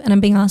show and I'm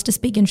being asked to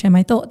speak and share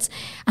my thoughts.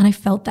 And I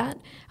felt that.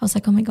 I was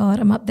like, oh my God,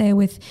 I'm up there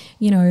with,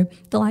 you know,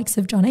 the likes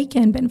of John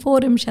Aiken, Ben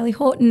Fordham, Shelley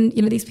Horton,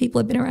 you know, these people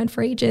have been around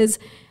for ages.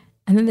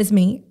 And then there's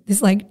me,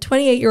 this like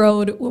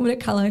 28-year-old woman of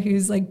color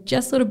who's like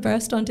just sort of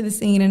burst onto the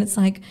scene, and it's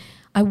like,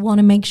 I want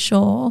to make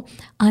sure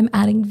I'm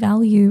adding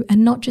value,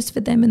 and not just for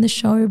them in the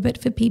show,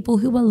 but for people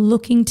who are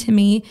looking to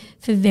me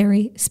for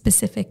very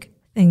specific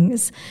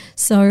things.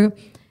 So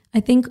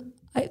I think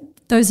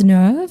those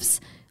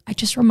nerves, I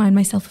just remind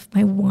myself of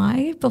my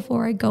why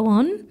before I go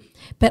on.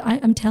 But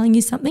I'm telling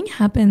you, something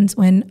happens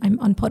when I'm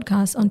on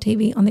podcasts, on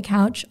TV, on the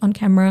couch, on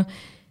camera.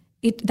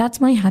 That's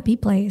my happy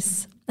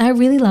place. I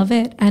really love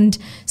it. And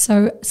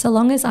so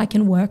long as I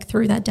can work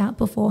through that doubt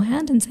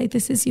beforehand and say,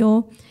 this is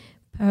your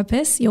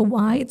purpose, your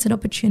why, it's an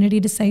opportunity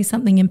to say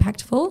something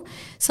impactful.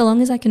 So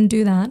long as I can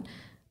do that,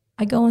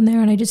 I go on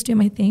there and I just do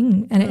my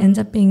thing, and it ends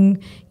up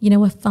being, you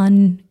know, a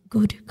fun,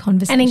 good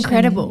conversation. And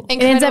incredible.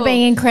 It ends up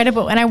being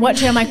incredible. And I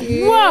watch it, I'm like,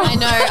 whoa. I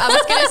know. I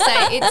was going to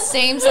say, it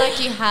seems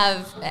like you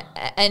have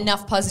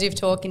enough positive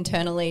talk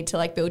internally to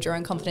like build your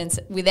own confidence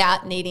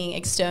without needing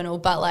external.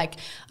 But like,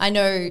 I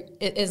know,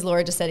 as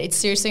Laura just said, it's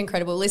seriously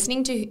incredible.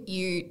 Listening to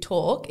you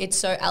talk, it's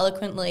so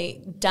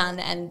eloquently done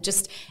and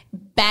just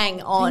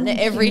bang on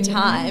every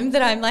time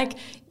that I'm like,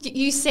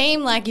 you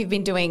seem like you've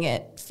been doing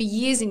it for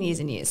years and years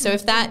and years. So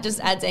if that just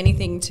adds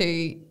anything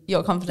to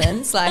your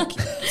confidence, like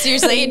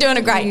seriously, you're doing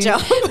a great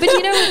job. But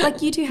you know,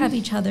 like you two have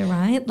each other,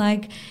 right?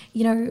 Like,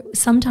 you know,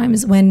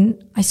 sometimes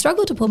when I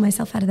struggle to pull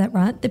myself out of that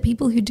rut, the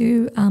people who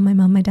do are my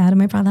mum, my dad and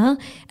my brother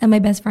and my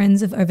best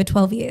friends of over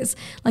 12 years.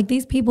 Like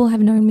these people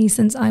have known me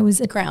since I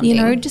was, grounding.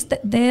 You know, just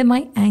that they're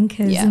my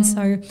anchors. Yeah. And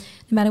so no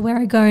matter where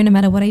I go, no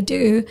matter what I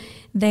do,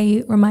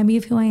 they remind me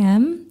of who I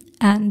am.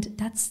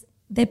 And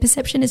their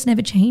perception has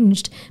never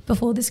changed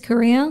before this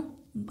career.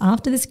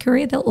 After this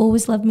career, they'll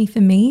always love me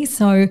for me.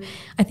 So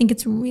I think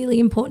it's really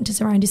important to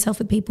surround yourself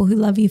with people who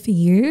love you for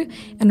you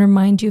and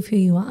remind you of who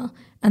you are,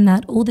 and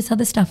that all this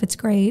other stuff, it's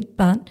great,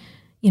 but,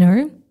 you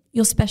know,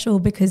 you're special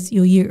because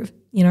you're you,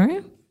 you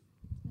know?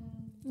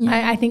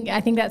 Yeah. I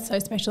think that's so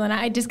special, and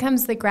it just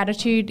comes, the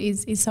gratitude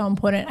is so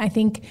important. I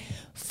think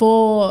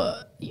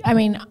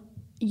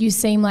you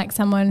seem like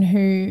someone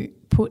who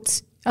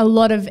puts a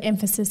lot of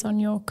emphasis on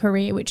your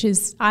career, which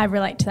is, I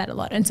relate to that a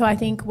lot. And so I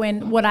think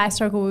what I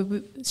struggle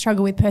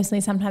with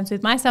personally sometimes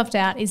with my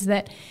self-doubt is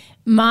that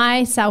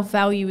my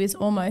self-value is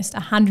almost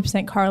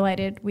 100%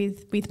 correlated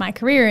with my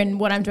career and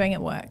what I'm doing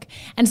at work.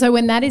 And so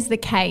when that is the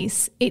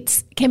case,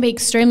 it can be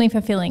extremely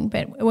fulfilling.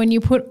 But when you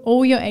put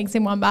all your eggs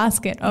in one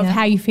basket of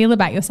how you feel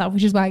about yourself,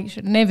 which is why you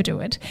should never do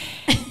it,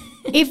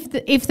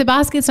 if the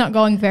basket's not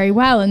going very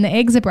well and the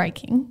eggs are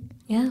breaking,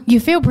 you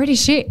feel pretty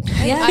shit.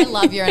 Yeah. I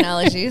love your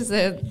analogies.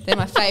 They're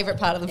my favourite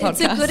part of the podcast.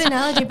 It's a good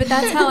analogy, but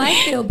that's how I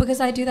feel, because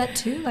I do that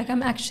too. Like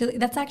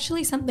that's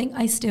actually something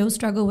I still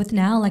struggle with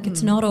now. Like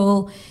it's not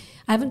all,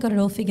 I haven't got it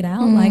all figured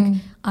out. Like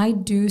I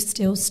do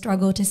still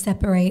struggle to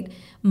separate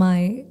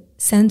my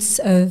sense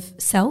of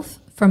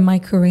self from my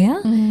career.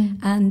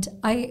 And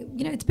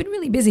it's been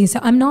really busy. So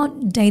I'm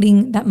not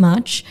dating that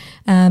much.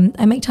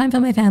 I make time for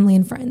my family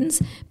and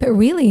friends, but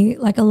really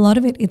like a lot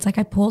of it, it's like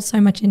I pour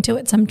so much into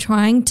it. So I'm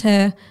trying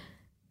to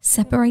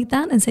separate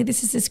that and say,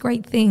 this is this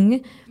great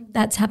thing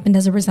that's happened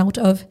as a result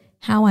of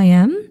how I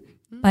am,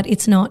 but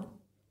it's not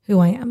who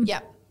I am. Yeah.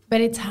 But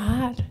it's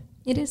hard.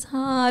 It is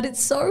hard.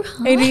 It's so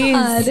hard. It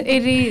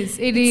is.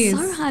 It's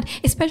so hard,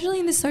 especially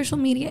in the social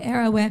media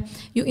era where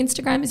your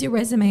Instagram is your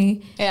resume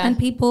and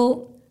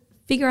people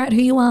figure out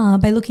who you are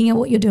by looking at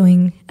what you're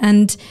doing.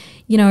 And,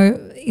 you know,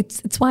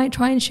 it's why I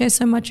try and share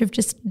so much of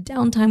just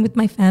downtime with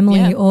my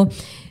family or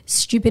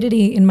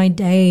stupidity in my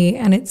day.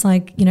 And it's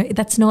like, you know,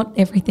 that's not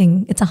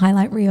everything. It's a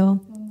highlight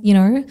reel, you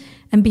know,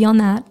 and beyond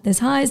that, there's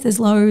highs, there's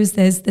lows,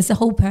 there's a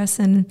whole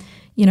person,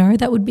 you know,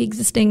 that would be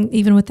existing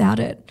even without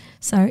it.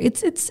 So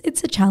it's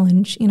a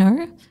challenge, you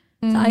know.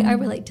 So I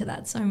relate to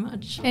that so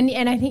much.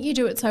 And I think you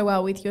do it so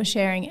well with your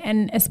sharing,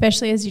 and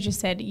especially as you just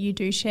said, you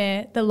do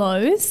share the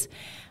lows.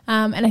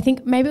 And I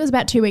think maybe it was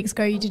about 2 weeks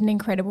ago you did an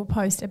incredible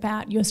post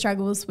about your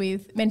struggles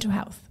with mental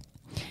health.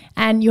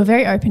 And you're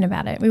very open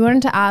about it. We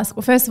wanted to ask,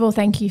 well, first of all,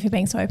 thank you for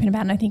being so open about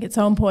it. And I think it's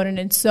so important,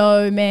 and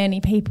so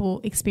many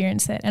people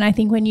experience it. And I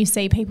think when you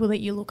see people that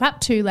you look up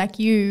to, like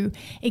you,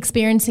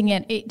 experiencing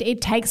it,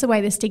 it takes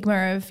away the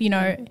stigma of, you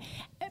know,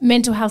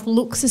 mental health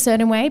looks a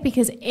certain way,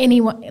 because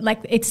anyone, like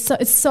it's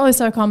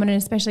so common, and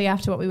especially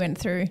after what we went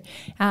through,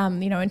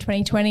 you know, in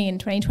 2020 and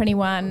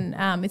 2021,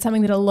 it's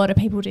something that a lot of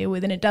people deal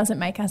with, and it doesn't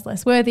make us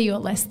less worthy or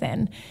less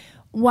than.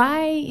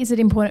 Why is it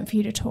important for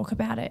you to talk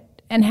about it?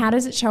 And how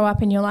does it show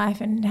up in your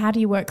life, and how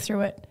do you work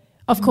through it?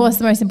 Of course,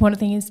 the most important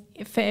thing is,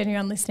 for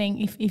anyone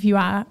listening, if you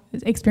are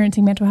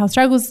experiencing mental health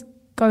struggles,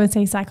 go and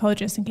see a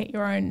psychologist and get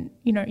your own,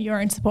 you know,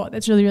 your own support.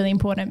 That's really, really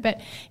important.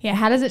 But yeah,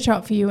 how does it show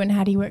up for you, and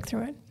how do you work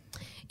through it?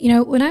 You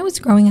know, when I was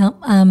growing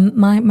up,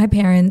 my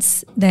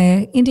parents,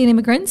 they're Indian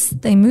immigrants.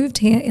 They moved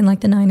here in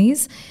like the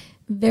 90s.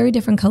 Very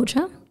different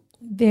culture,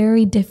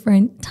 very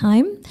different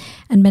time,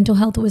 and mental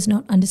health was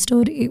not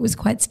understood. It was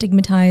quite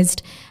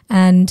stigmatized,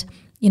 and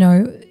you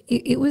know,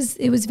 it was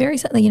very,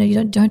 you know,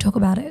 you don't talk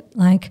about it.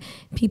 Like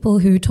people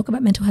who talk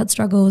about mental health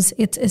struggles,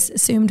 it's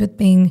assumed with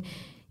being,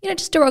 you know,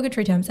 just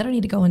derogatory terms. I don't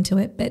need to go into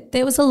it, but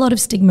there was a lot of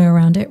stigma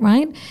around it,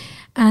 right?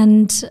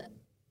 And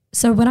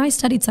so when I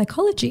studied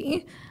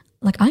psychology,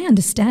 like I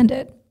understand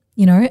it,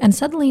 you know, and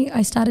suddenly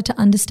I started to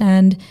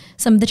understand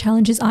some of the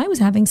challenges I was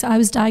having. So I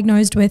was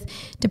diagnosed with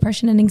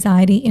depression and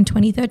anxiety in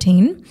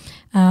 2013.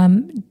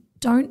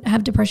 Don't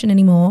have depression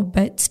anymore,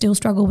 but still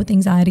struggle with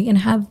anxiety and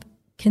have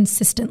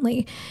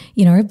consistently,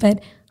 you know,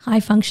 but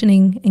high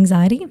functioning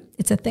anxiety,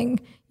 it's a thing.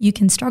 You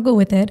can struggle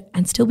with it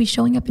and still be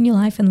showing up in your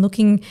life and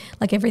looking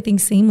like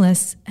everything's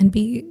seamless and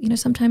be, you know,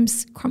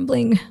 sometimes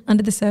crumbling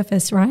under the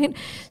surface, right?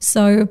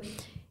 So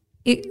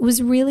it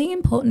was really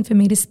important for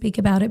me to speak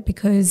about it,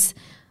 because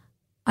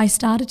I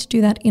started to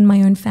do that in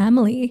my own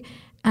family,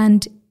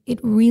 and it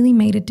really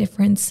made a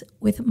difference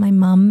with my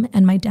mum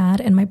and my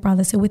dad and my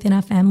brother. So within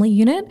our family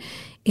unit,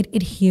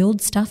 it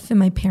healed stuff for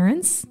my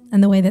parents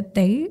and the way that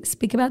they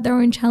speak about their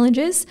own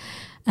challenges.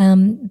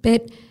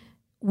 But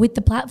with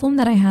the platform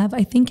that I have,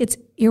 I think it's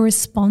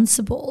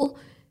irresponsible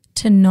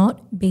to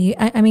not be,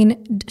 I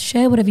mean,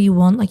 share whatever you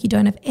want. Like you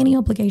don't have any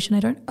obligation. I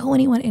don't owe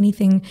anyone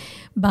anything,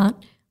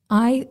 but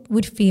I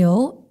would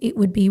feel it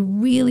would be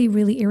really,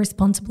 really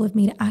irresponsible of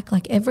me to act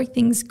like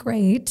everything's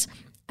great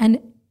and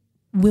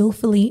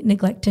willfully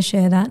neglect to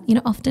share that. You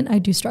know, often I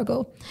do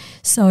struggle.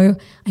 So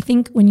I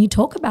think when you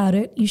talk about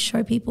it, you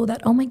show people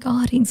that, oh my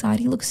God,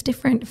 anxiety looks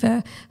different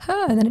for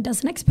her than it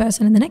does the next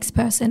person and the next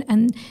person.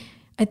 And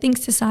I think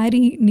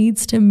society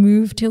needs to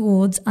move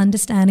towards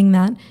understanding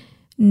that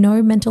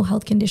no mental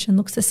health condition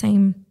looks the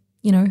same,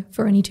 you know,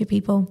 for any two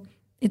people.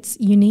 It's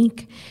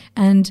unique.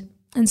 And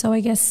so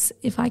I guess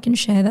if I can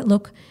share that,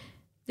 look,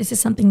 this is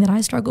something that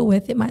I struggle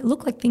with. It might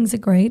look like things are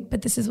great,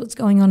 but this is what's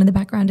going on in the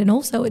background. And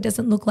also it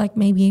doesn't look like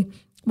maybe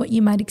what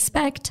you might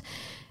expect.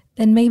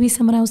 Then maybe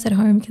someone else at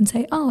home can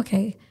say, oh,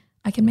 okay,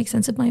 I can make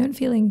sense of my own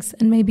feelings.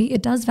 And maybe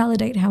it does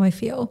validate how I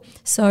feel.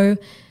 So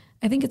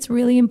I think it's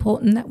really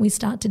important that we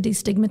start to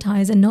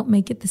destigmatize and not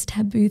make it this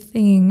taboo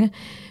thing,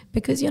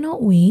 because you're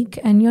not weak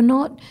and you're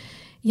not,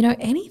 you know,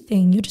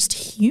 anything. You're just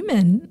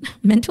human.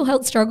 Mental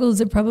health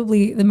struggles are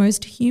probably the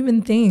most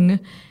human thing.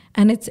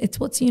 And it's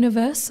what's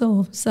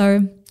universal.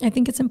 So I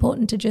think it's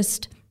important to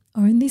just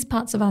own these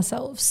parts of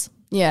ourselves.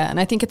 Yeah, and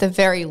I think at the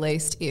very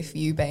least, if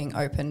you being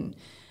open,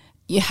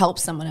 you help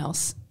someone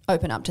else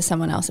open up to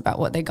someone else about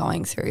what they're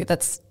going through.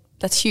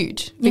 That's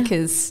huge,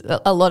 because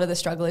a lot of the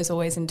struggle is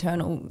always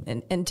internal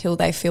until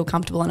they feel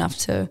comfortable enough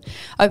to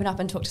open up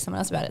and talk to someone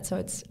else about it. So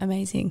it's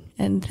amazing,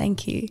 and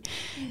thank you.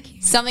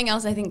 Something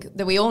else I think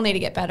that we all need to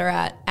get better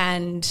at,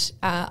 and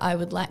I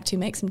would like to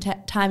make some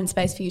time and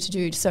space for you to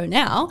do so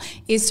now,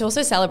 is to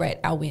also celebrate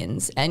our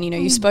wins. And, you know,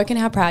 you've spoken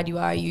how proud you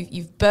are.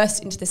 You've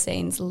burst into the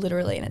scenes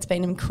literally, and it's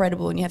been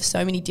incredible, and you have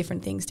so many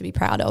different things to be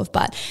proud of.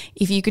 But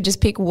if you could just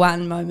pick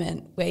one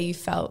moment where you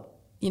felt,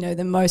 you know,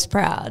 the most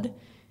proud,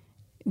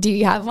 do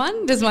you have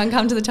one? Does one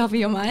come to the top of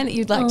your mind that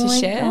you'd like to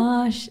share? Oh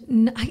my gosh,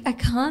 no, I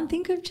can't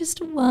think of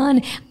just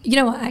one. You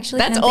know what? Actually,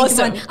 that's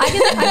awesome. Think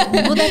of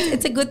one. Well,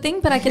 it's a good thing,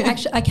 but I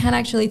can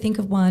actually think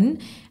of one,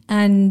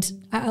 and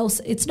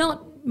it's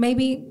not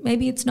maybe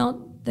it's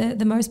not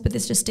the most, but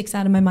this just sticks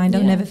out in my mind.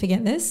 I'll never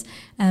forget this,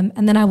 and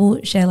then I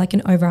will share like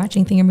an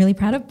overarching thing I'm really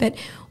proud of. But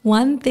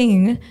one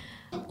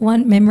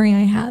memory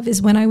I have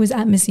is when I was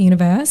at Miss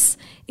Universe.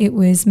 It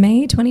was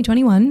May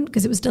 2021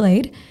 because it was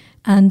delayed.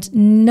 And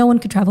no one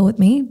could travel with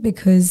me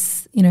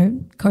because, you know,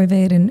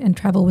 COVID and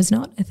travel was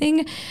not a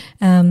thing.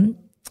 And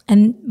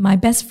And my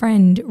best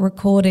friend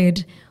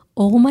recorded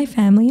all my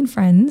family and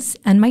friends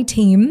and my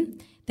team.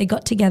 They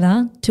got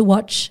together to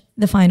watch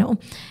the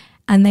final.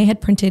 And they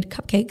had printed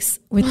cupcakes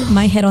with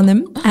my head on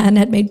them and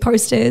had made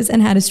posters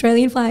and had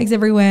Australian flags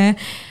everywhere.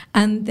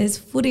 And there's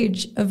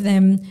footage of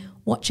them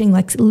watching,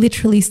 like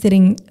literally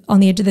sitting on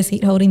the edge of the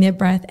seat holding their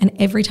breath. And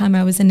every time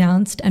I was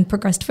announced and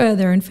progressed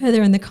further and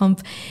further in the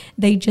comp,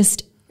 they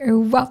just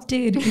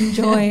erupted in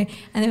joy.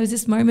 And there was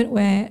this moment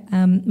where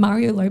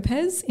Mario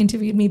Lopez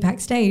interviewed me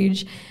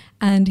backstage,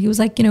 and he was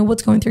like, you know,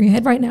 what's going through your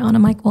head right now? And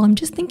I'm like, well, I'm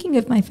just thinking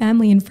of my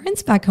family and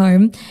friends back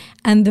home.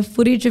 And the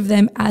footage of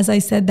them, as I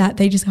said that,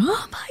 they just,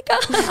 oh my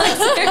God.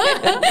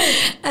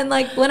 And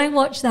like when I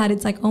watch that,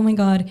 it's like, oh my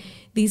God,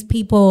 these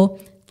people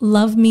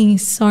love me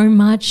so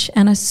much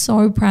and are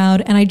so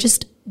proud. And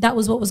that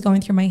was what was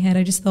going through my head.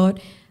 I just thought,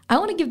 I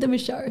want to give them a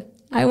show.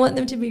 I want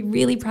them to be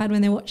really proud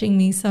when they're watching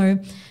me. So,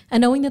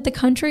 and knowing that the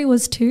country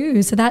was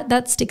too. So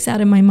that sticks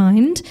out in my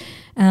mind.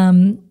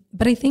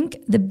 But I think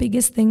the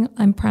biggest thing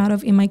I'm proud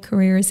of in my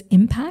career is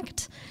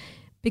impact,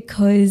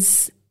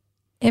 because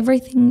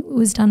everything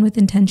was done with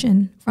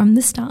intention from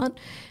the start.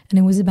 And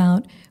it was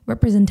about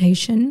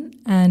representation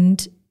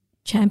and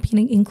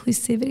championing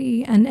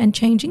inclusivity and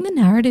changing the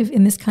narrative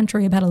in this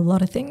country about a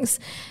lot of things.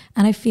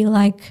 And I feel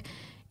like,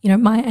 you know,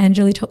 Maya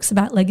Angelou talks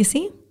about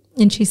legacy,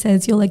 and she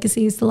says your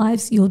legacy is the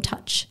lives you'll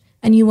touch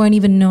and you won't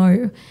even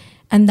know.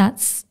 And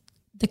that's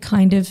the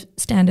kind of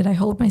standard I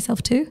hold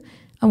myself to.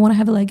 I want to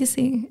have a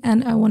legacy,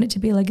 and I want it to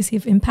be a legacy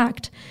of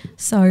impact.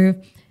 So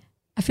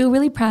I feel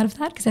really proud of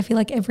that, because I feel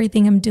like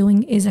everything I'm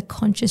doing is a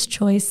conscious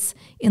choice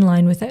in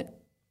line with it.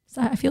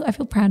 So I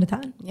feel proud of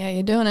that. Yeah,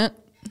 you're doing it.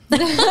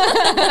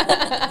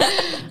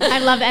 I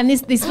love that. And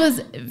this was,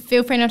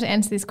 feel free not to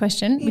answer this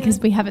question because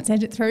we haven't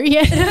sent it through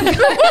yet.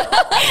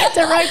 It's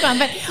a rogue one.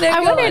 But I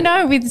want to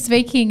know, with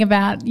speaking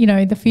about, you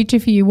know, the future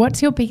for you,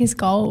 what's your biggest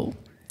goal?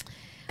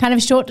 Kind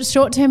of short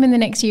term in the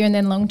next year and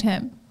then long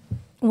term.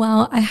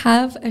 Well, I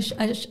have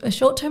a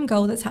short-term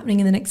goal that's happening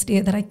in the next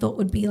year that I thought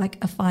would be like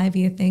a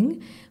 5-year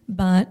thing,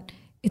 but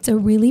it's a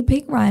really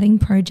big writing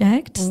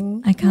project.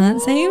 I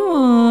can't say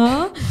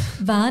more,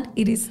 but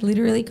it is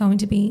literally going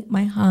to be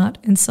my heart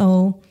and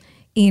soul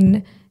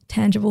in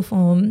tangible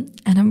form.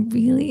 And I'm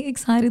really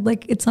excited.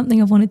 Like, it's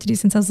something I've wanted to do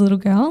since I was a little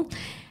girl.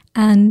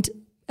 And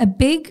a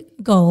big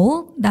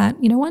goal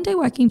that, you know, one day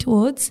working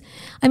towards,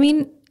 I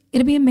mean,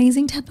 it'd be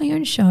amazing to have my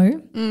own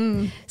show.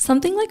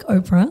 Something like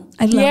Oprah.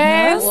 I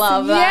love her.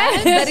 Love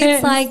that. But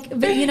it's like,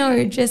 but you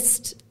know,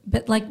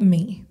 but like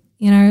me,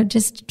 you know,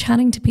 just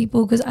chatting to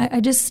people, because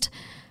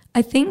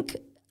I think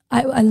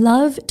I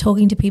love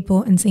talking to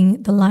people and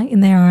seeing the light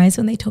in their eyes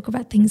when they talk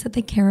about things that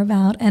they care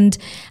about, and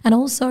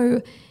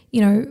also,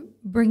 you know,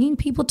 bringing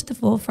people to the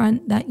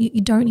forefront that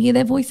you don't hear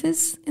their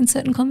voices in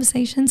certain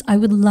conversations. I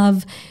would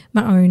love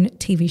my own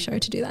TV show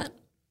to do that.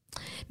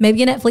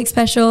 Maybe a Netflix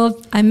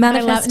special. I'm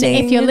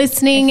manifesting. If you're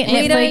listening,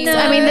 Netflix.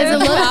 I mean, there's a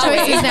lot of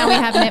choices now. We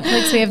have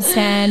Netflix, we have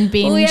Stan,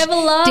 Binge, we have a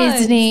lot.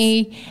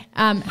 Disney,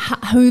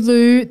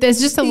 Hulu. There's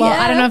just a lot.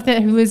 I don't know if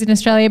Hulu's in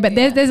Australia, but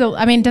there's a.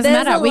 I mean, it doesn't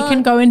matter. We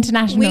can go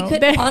international. We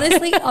could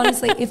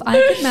honestly, if I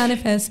could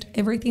manifest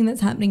everything that's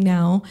happening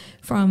now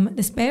from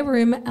the spare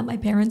room at my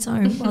parents'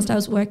 home whilst I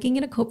was working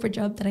in a corporate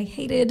job that I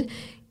hated,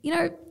 you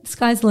know,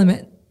 sky's the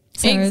limit.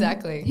 So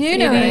exactly. Who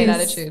knows? Great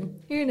attitude.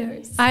 Who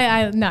knows?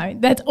 I know.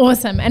 That's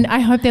awesome. And I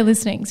hope they're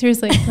listening.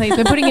 Seriously, please.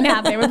 We're putting it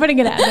out there. We're putting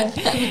it out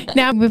there.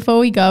 Now, before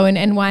we go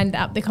and wind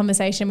up the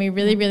conversation, we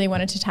really, really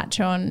wanted to touch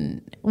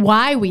on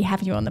why we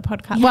have you on the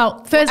podcast. Yeah.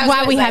 Well, first,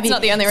 why we have you.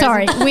 Not the only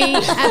Sorry.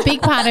 reason. A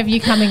big part of you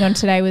coming on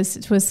today was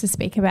to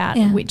speak about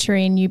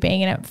witchery and you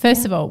being in it.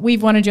 First of all,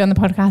 we've wanted you on the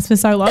podcast for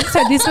so long.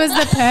 So this was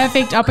the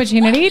perfect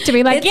opportunity to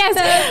be like,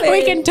 perfect.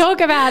 We can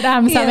talk about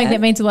something that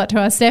means a lot to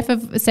us. Steph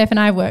and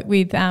I work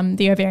with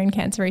the Ovarian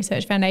Cancer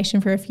Research Foundation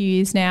for a few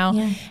years now.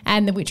 Yeah.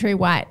 And the Witchery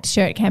White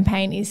Shirt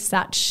campaign is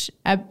such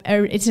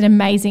it's an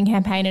amazing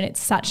campaign, and it's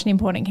such an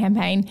important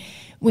campaign.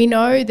 We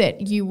know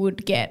that you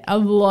would get a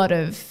lot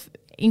of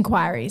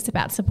inquiries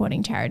about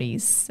supporting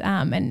charities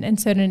and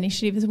certain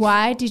initiatives.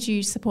 Why did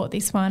you support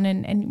this one,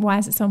 and why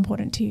is it so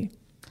important to you?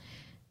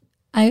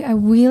 I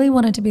really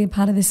wanted to be a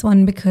part of this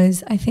one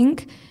because I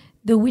think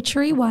the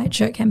Witchery White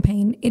Shirt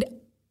campaign,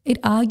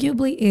 it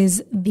arguably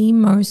is the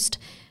most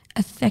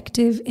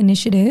effective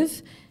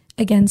initiative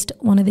against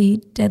one of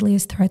the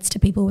deadliest threats to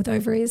people with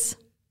ovaries.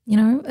 You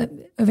know,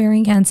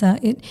 ovarian cancer.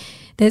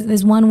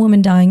 There's one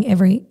woman dying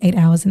every 8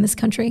 hours in this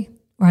country,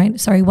 right?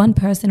 Sorry, one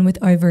person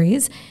with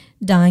ovaries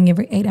dying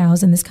every 8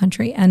 hours in this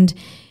country. And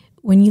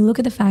when you look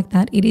at the fact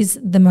that it is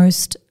the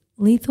most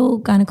lethal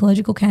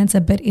gynecological cancer,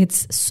 but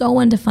it's so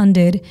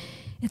underfunded,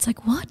 it's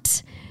like,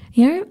 what?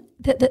 You know,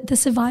 the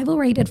survival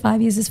rate at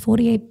 5 years is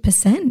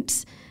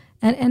 48%.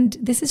 And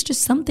this is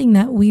just something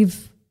that we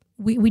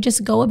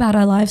just go about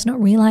our lives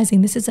not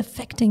realizing this is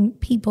affecting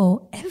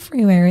people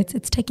everywhere.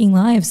 It's taking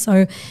lives.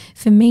 So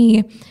for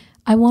me,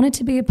 I wanted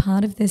to be a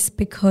part of this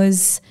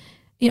because,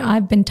 you know,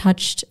 I've been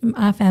touched,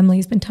 our family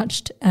has been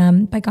touched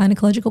by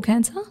gynecological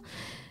cancer,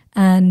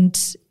 and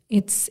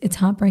it's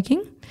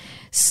heartbreaking.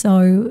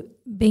 So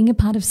being a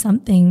part of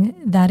something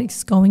that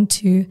is going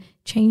to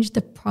change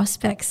the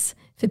prospects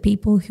for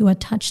people who are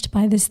touched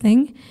by this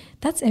thing,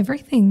 that's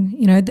everything.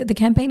 You know, the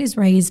campaign has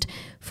raised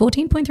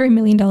 $14.3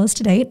 million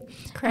to date.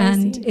 Crazy.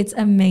 And it's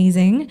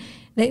amazing.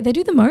 They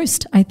do the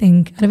most, I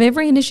think, out of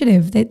every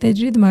initiative. They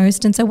do the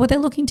most. And so what they're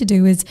looking to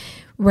do is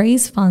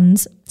raise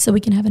funds so we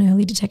can have an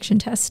early detection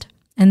test.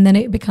 And then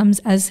it becomes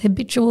as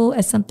habitual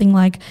as something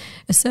like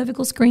a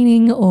cervical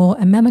screening or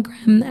a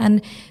mammogram.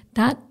 And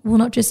that will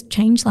not just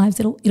change lives,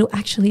 it'll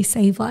actually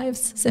save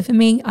lives. So for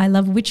me, I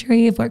love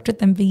Witchery. I've worked with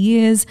them for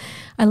years.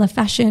 I love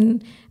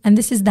fashion. And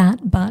this is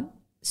that, but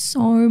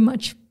so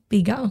much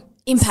bigger.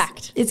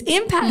 Impact. It's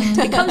impact.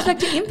 It comes back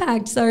to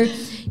impact. So,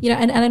 you know,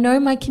 and I know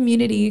my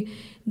community,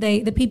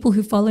 the people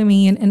who follow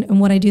me and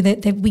what I do,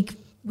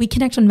 we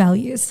connect on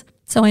values.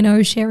 So I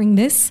know sharing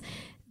this,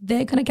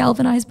 they're going to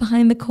galvanize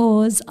behind the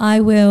cause. I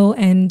will,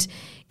 and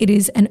it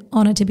is an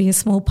honor to be a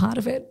small part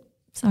of it.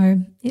 So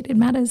it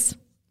matters.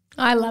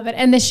 I love it.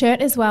 And the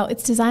shirt as well.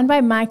 It's designed by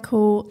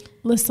Michael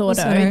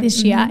Lasordo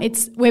this year.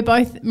 We're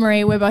both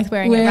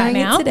wearing it right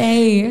now. It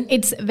today.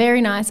 It's very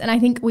nice. And I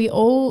think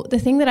the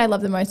thing that I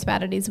love the most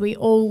about it is we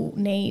all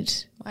need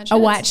a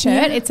white shirt.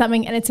 Yeah. It's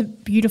something, and it's a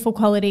beautiful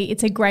quality.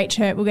 It's a great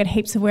shirt. We'll get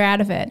heaps of wear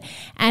out of it.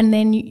 And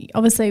then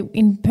obviously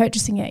in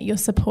purchasing it, you're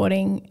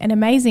supporting an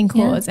amazing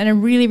cause and a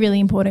really, really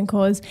important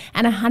cause.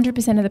 And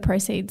 100% of the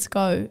proceeds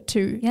go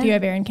to the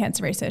Ovarian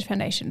Cancer Research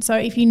Foundation. So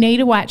if you need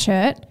a white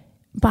shirt,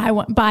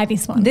 buy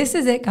this one. This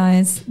is it,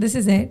 guys. This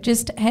is it.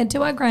 Just head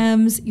to our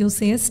grams. You'll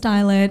see us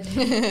style it.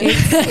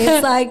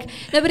 It's like,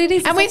 no, but it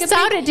is. And we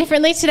styled it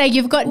differently today.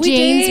 You've got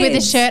jeans with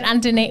a shirt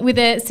underneath, with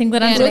a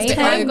singlet underneath.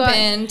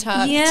 Open,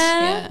 tucked.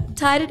 Yeah,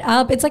 tied it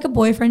up. It's like a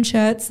boyfriend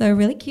shirt, so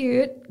really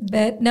cute.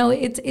 But no,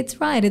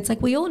 it's right. It's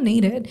like we all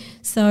need it.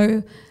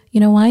 So, you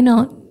know, why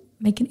not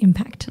make an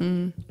impact,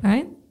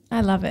 right? I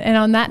love it. And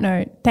on that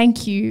note,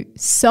 thank you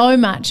so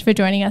much for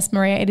joining us,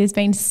 Maria. It has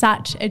been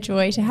such a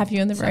joy to have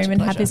you in the room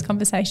and have this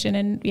conversation.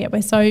 And yeah,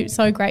 we're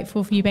so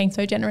grateful for you being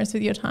so generous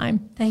with your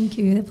time. Thank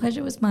you. The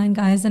pleasure was mine,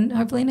 guys. And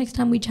hopefully next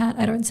time we chat,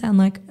 I don't sound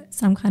like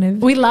some kind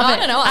of... We love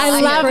it.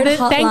 I love it.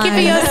 Thank you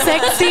for your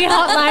sexy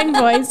hotline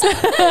voice.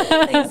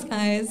 Thanks,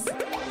 guys.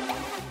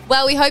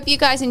 Well, we hope you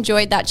guys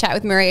enjoyed that chat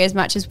with Maria as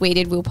much as we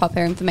did. We'll pop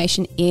her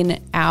information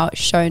in our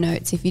show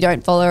notes. If you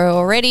don't follow her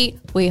already,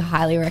 we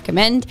highly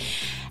recommend.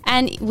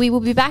 And we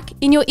will be back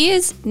in your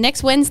ears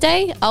next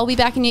Wednesday. I'll be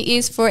back in your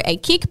ears for a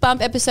Kick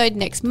Bump episode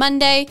next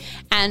Monday.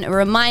 And a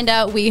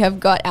reminder, we have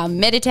got our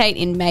Meditate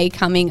in May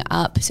coming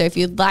up. So if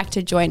you'd like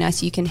to join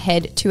us, you can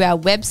head to our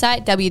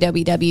website,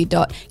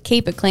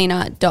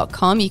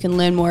 www.keepitcleaner.com. You can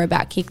learn more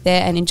about Kick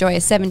there and enjoy a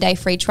 7-day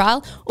free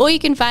trial. Or you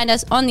can find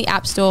us on the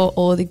App Store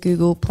or the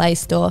Google Play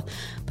Store.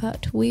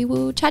 But we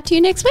will chat to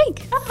you next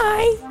week.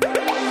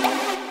 Bye.